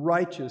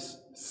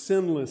 righteous,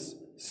 sinless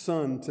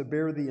Son to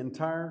bear the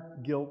entire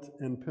guilt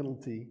and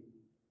penalty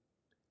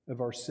of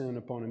our sin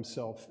upon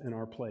himself in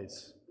our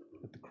place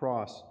at the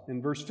cross. In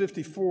verse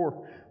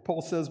 54,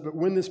 Paul says, "But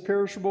when this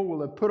perishable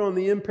will have put on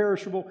the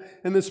imperishable,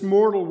 and this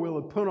mortal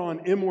will have put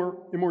on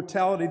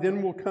immortality,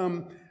 then will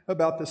come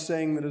about the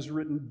saying that is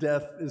written,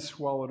 death is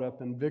swallowed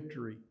up in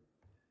victory."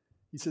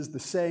 He says the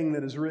saying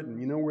that is written.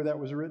 You know where that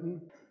was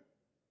written?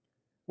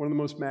 One of the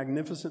most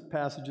magnificent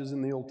passages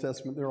in the Old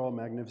Testament. They're all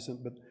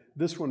magnificent, but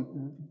this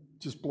one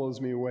just blows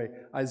me away.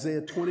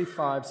 Isaiah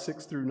 25,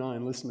 6 through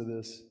 9. Listen to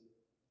this.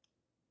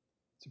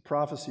 It's a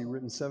prophecy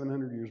written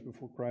 700 years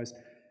before Christ.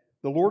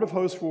 "The Lord of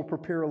hosts will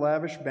prepare a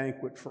lavish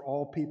banquet for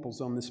all peoples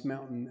on this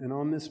mountain, and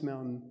on this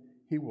mountain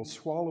he will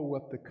swallow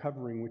up the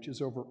covering which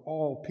is over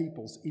all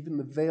peoples, even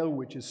the veil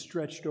which is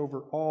stretched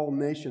over all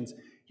nations.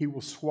 He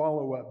will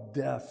swallow up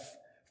death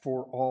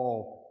for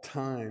all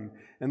time.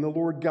 And the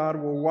Lord God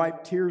will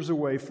wipe tears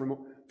away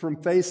from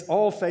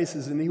all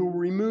faces, and he will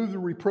remove the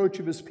reproach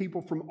of his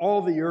people from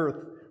all the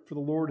earth, for the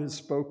Lord has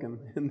spoken."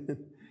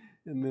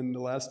 And then the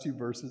last two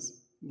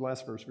verses,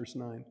 last verse, verse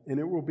 9. "And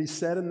it will be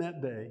said in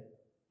that day,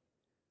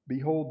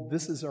 Behold,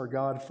 this is our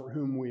God for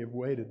whom we have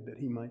waited, that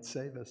he might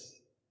save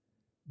us.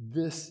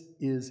 This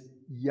is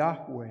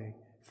Yahweh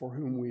for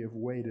whom we have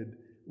waited.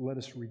 Let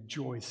us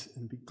rejoice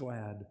and be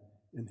glad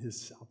in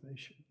his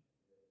salvation."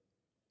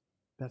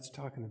 That's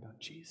talking about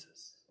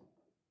Jesus.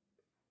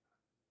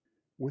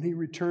 When he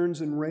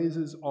returns and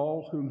raises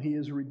all whom he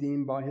has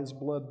redeemed by his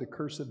blood, the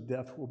curse of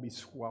death will be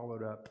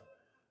swallowed up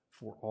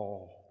for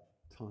all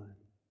time.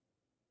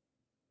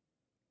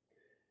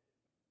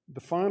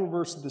 The final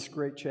verse of this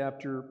great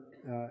chapter,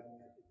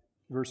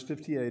 verse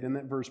 58, in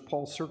that verse,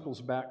 Paul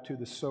circles back to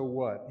the so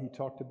what. He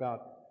talked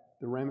about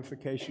the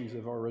ramifications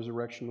of our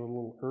resurrection a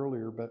little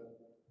earlier, but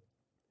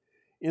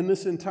in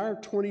this entire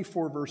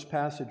 24-verse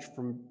passage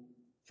from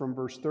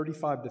verse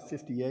 35 to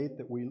 58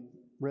 that we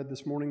read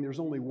this morning, there's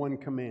only one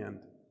command.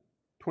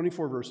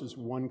 24 verses,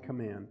 one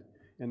command,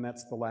 and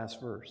that's the last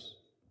verse.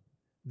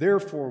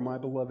 "Therefore, my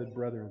beloved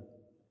brethren,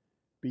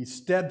 be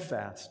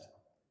steadfast,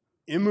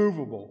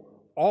 immovable,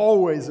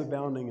 always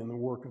abounding in the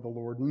work of the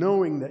Lord,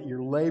 knowing that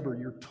your labor,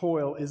 your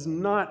toil is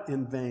not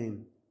in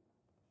vain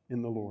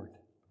in the Lord."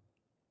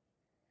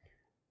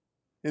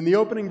 In the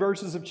opening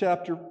verses of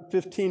chapter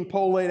 15,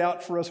 Paul laid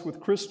out for us with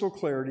crystal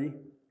clarity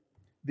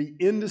the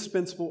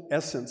indispensable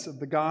essence of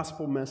the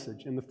gospel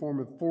message in the form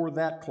of 4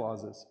 that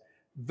clauses.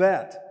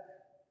 That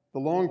the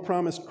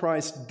long-promised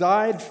Christ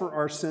died for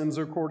our sins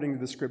according to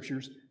the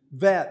Scriptures,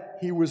 that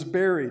he was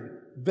buried,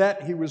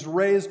 that he was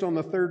raised on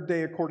the 3rd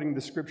day according to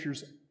the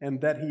Scriptures,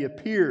 and that he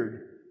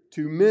appeared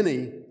to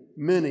many,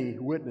 many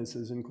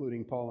witnesses,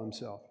 including Paul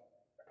himself.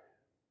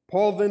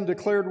 Paul then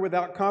declared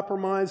without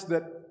compromise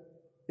that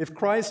if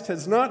Christ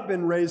has not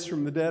been raised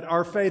from the dead,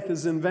 our faith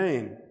is in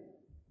vain,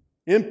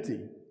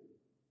 empty,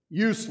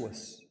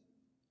 useless.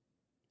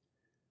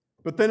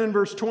 But then in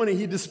verse 20,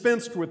 he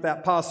dispensed with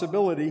that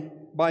possibility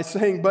by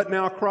saying, "But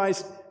now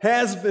Christ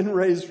has been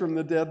raised from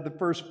the dead, the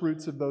first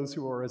fruits of those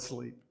who are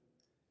asleep."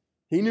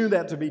 He knew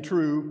that to be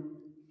true.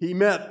 He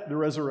met the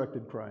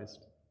resurrected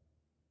Christ,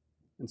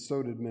 and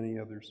so did many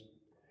others.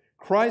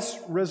 Christ's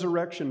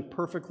resurrection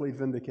perfectly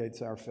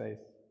vindicates our faith.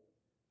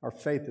 Our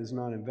faith is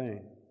not in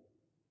vain.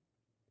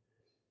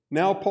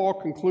 Now Paul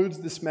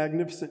concludes this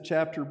magnificent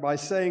chapter by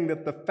saying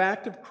that the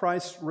fact of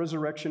Christ's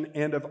resurrection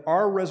and of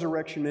our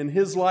resurrection in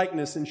his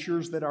likeness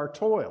ensures that our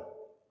toil,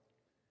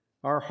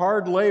 our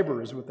hard labor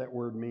is what that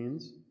word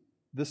means,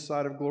 this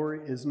side of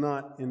glory, is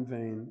not in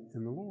vain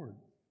in the Lord.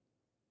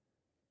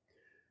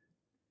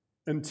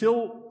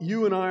 Until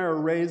you and I are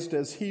raised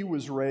as he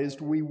was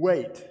raised, we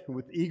wait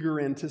with eager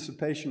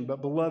anticipation.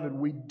 But beloved,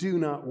 we do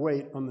not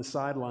wait on the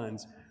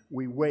sidelines.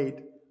 We wait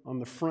on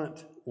the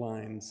front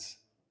lines.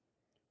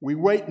 We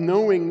wait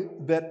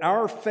knowing that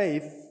our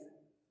faith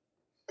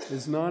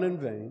is not in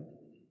vain,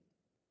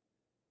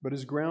 but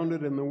is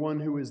grounded in the one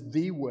who is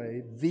the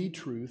way, the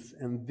truth,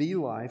 and the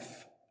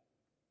life.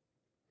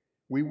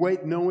 We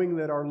wait knowing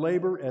that our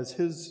labor as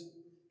his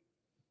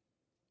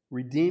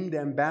redeemed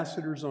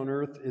ambassadors on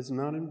earth is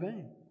not in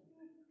vain.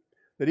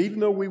 That even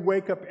though we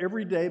wake up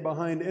every day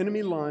behind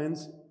enemy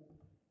lines,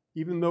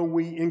 even though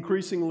we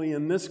increasingly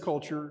in this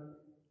culture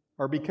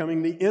are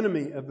becoming the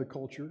enemy of the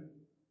culture,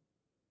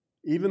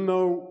 even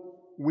though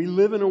we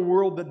live in a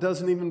world that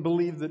doesn't even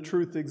believe that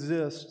truth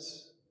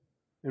exists,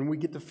 and we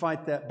get to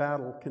fight that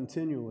battle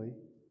continually,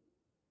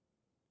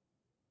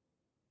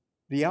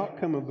 The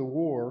outcome of the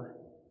war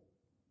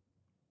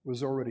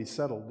was already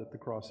settled at the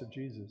cross of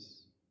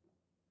Jesus.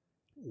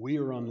 We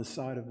are on the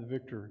side of the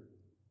victor.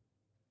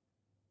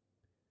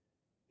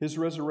 His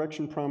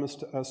resurrection promise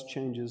to us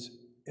changes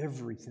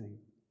everything,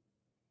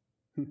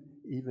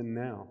 even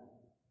now.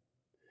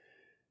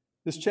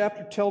 This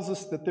chapter tells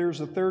us that there's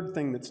a third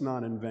thing that's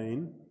not in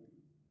vain.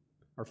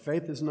 Our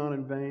faith is not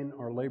in vain,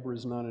 our labor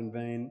is not in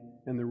vain,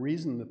 and the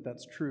reason that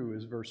that's true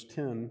is verse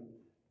 10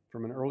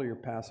 from an earlier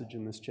passage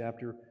in this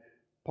chapter.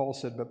 Paul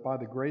said, "But by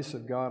the grace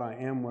of God I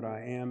am what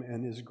I am,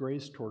 and His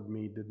grace toward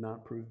me did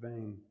not prove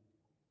vain.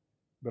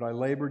 But I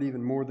labored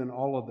even more than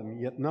all of them,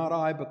 yet not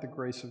I, but the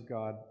grace of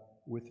God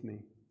with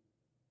me."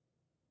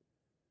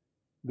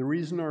 The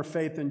reason our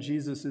faith in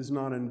Jesus is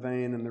not in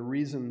vain, and the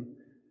reason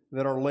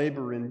that our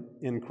labor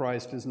in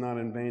Christ is not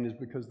in vain, is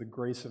because the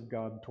grace of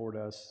God toward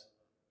us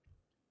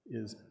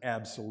is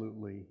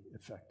absolutely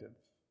effective.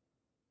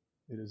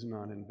 It is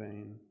not in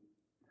vain.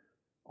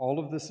 All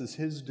of this is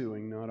His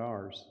doing, not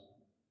ours.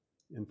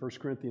 In 1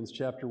 Corinthians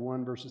chapter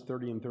 1, verses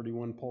 30 and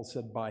 31, Paul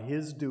said, "By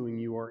His doing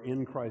you are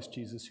in Christ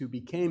Jesus, who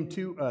became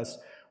to us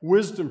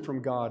wisdom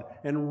from God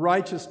and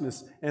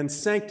righteousness and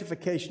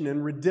sanctification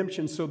and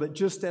redemption, so that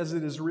just as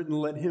it is written,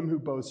 let him who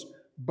boasts,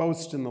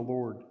 boast in the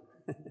Lord."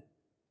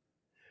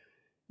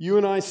 You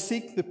and I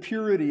seek the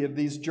purity of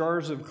these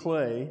jars of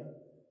clay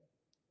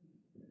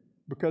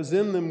because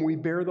in them we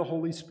bear the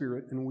Holy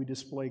Spirit and we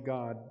display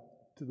God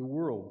to the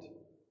world.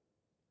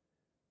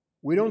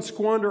 We don't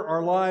squander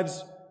our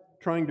lives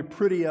trying to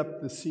pretty up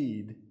the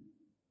seed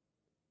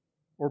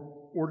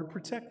or to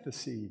protect the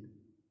seed.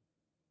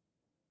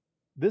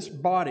 This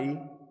body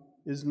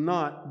is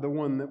not the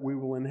one that we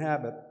will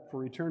inhabit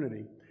for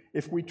eternity.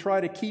 If we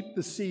try to keep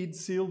the seed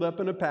sealed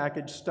up in a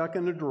package, stuck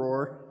in a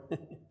drawer,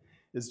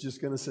 it's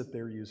just going to sit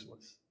there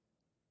useless.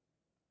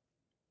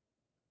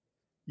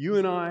 You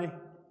and I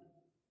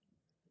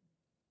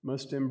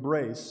must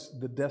embrace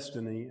the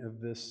destiny of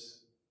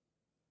this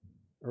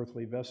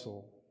earthly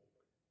vessel.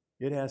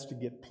 It has to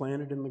get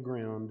planted in the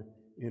ground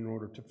in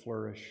order to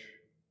flourish,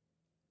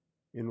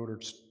 in order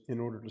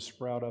to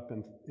sprout up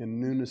in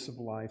newness of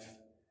life,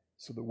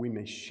 so that we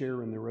may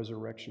share in the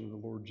resurrection of the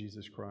Lord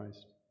Jesus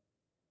Christ.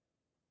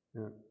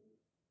 It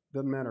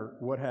doesn't matter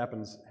what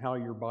happens, how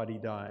your body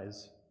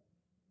dies.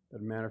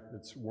 Doesn't matter if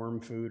it's worm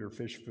food or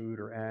fish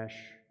food or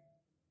ash.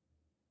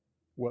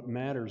 What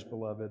matters,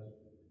 beloved,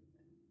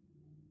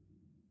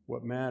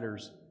 what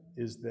matters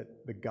is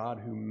that the God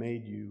who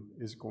made you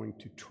is going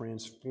to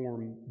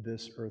transform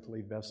this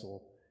earthly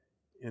vessel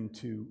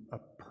into a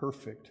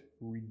perfect,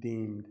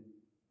 redeemed,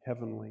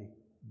 heavenly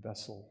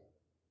vessel.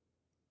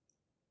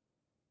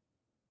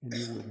 And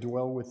you will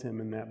dwell with Him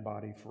in that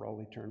body for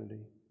all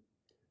eternity.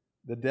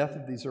 The death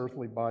of these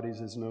earthly bodies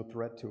is no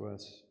threat to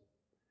us.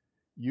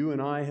 You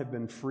and I have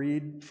been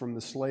freed from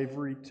the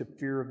slavery to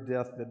fear of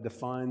death that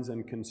defines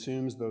and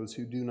consumes those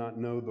who do not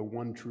know the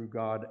one true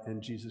God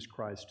and Jesus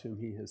Christ, whom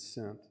He has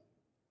sent.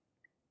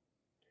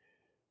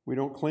 We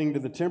don't cling to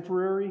the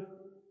temporary,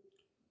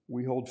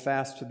 we hold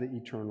fast to the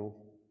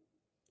eternal.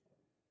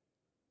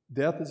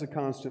 Death is a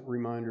constant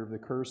reminder of the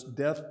curse.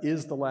 Death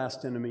is the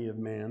last enemy of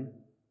man,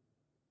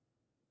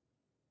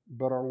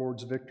 but our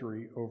Lord's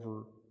victory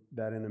over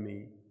that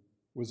enemy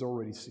was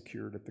already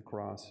secured at the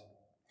cross.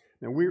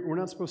 Now, we're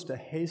not supposed to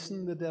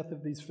hasten the death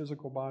of these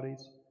physical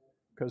bodies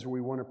because we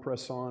want to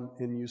press on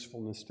in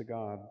usefulness to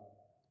God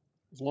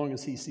as long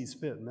as He sees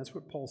fit. And that's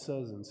what Paul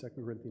says in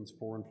 2 Corinthians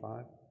 4 and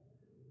 5,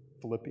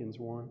 Philippians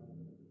 1.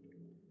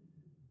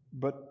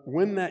 But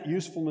when that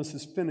usefulness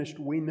is finished,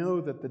 we know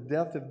that the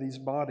death of these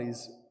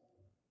bodies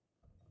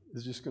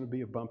is just going to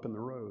be a bump in the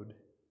road,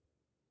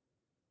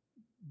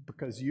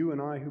 because you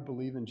and I who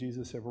believe in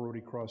Jesus have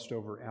already crossed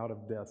over out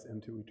of death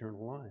into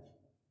eternal life.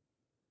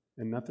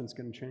 And nothing's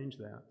going to change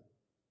that.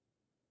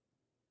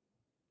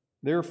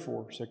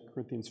 Therefore, 2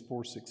 Corinthians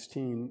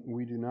 4:16,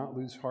 we do not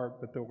lose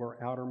heart, but though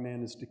our outer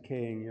man is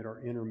decaying, yet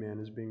our inner man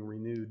is being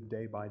renewed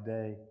day by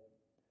day.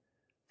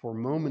 For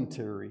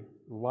momentary,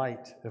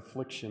 light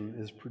affliction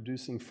is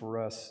producing for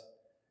us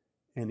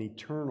an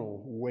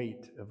eternal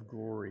weight of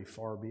glory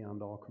far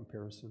beyond all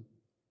comparison.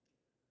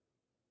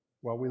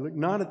 While we look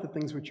not at the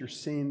things which are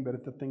seen, but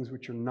at the things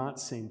which are not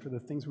seen. For the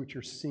things which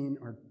are seen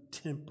are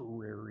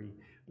temporary,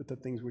 but the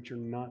things which are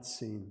not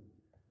seen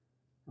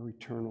are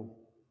eternal.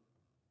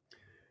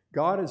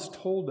 God has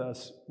told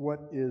us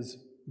what is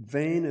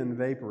vain and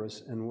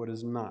vaporous and what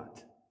is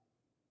not.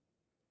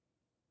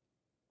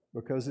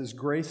 Because His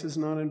grace is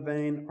not in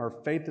vain, our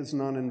faith is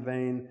not in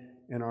vain,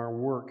 and our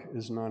work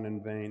is not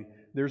in vain.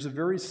 There's a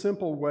very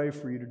simple way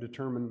for you to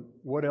determine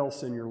what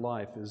else in your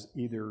life is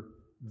either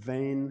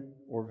vain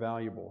or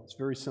valuable. It's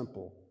very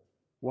simple.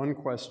 One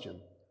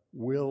question: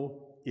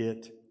 will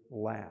it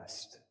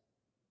last?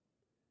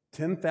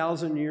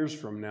 10,000 years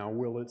from now,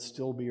 will it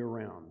still be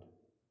around?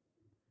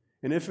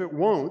 And if it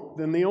won't,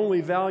 then the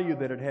only value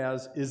that it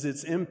has is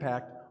its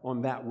impact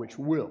on that which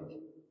will.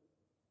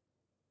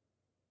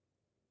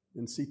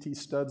 In C.T.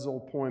 Studd's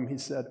old poem, he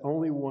said,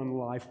 "Only one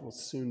life will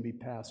soon be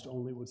past,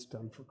 only what's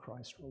done for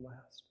Christ will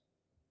last."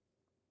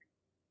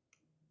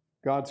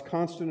 God's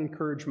constant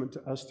encouragement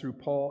to us through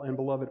Paul, and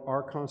beloved,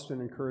 our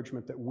constant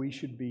encouragement that we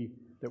should be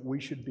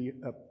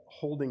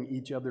holding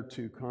each other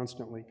to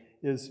constantly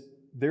is,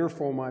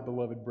 therefore, my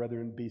beloved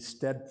brethren, be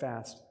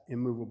steadfast,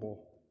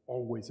 immovable,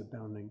 always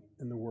abounding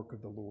in the work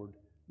of the Lord,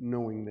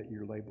 knowing that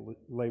your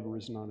labor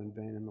is not in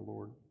vain in the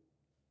Lord.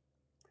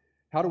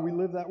 How do we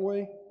live that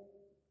way?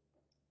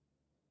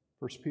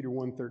 1 Peter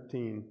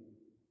 1:13.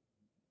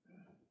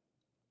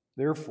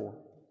 Therefore,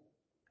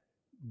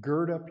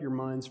 gird up your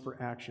minds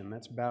for action.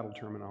 That's battle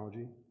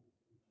terminology.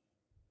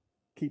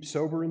 Keep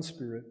sober in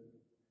spirit.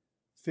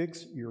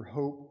 Fix your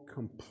hope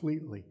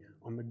completely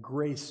on the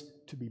grace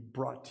to be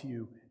brought to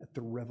you at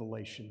the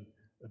revelation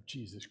of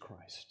Jesus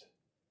Christ.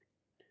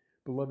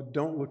 Beloved,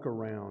 don't look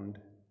around.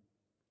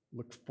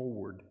 Look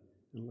forward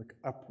and look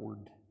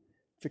upward,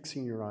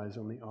 fixing your eyes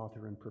on the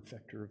author and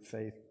perfecter of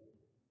faith.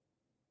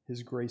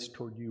 His grace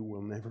toward you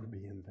will never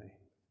be in vain.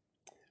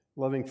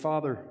 Loving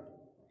Father,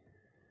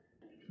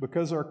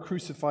 because our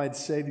crucified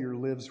Savior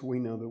lives, we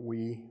know that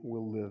we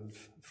will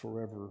live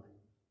forever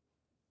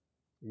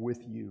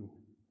with you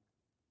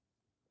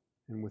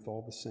and with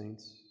all the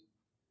saints.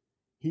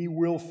 He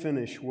will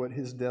finish what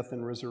his death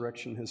and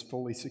resurrection has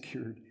fully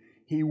secured.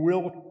 He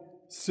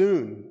will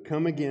soon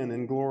come again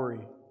in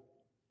glory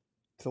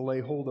to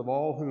lay hold of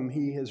all whom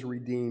he has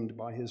redeemed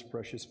by his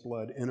precious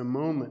blood. In a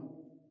moment,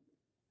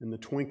 in the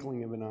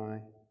twinkling of an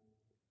eye,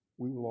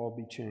 we will all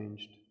be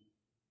changed.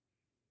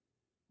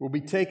 We'll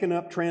be taken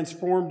up,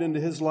 transformed into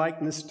his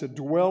likeness, to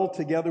dwell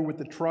together with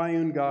the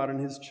triune God and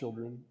his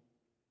children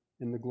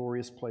in the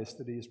glorious place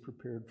that he has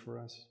prepared for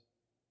us.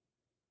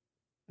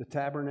 The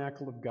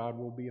tabernacle of God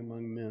will be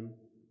among men.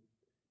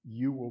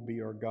 You will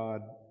be our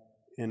God,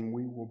 and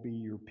we will be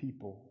your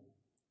people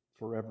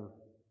forever.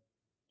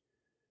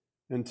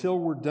 Until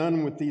we're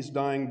done with these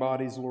dying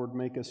bodies, Lord,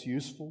 make us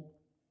useful,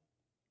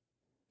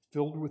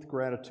 filled with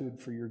gratitude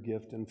for your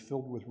gift, and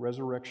filled with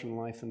resurrection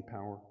life and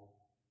power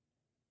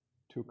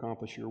to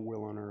accomplish your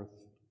will on earth.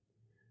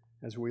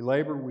 As we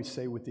labor, we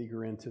say with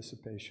eager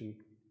anticipation,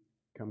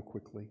 come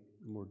quickly,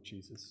 Lord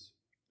Jesus.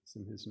 It's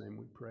in his name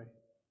we pray.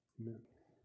 Amen.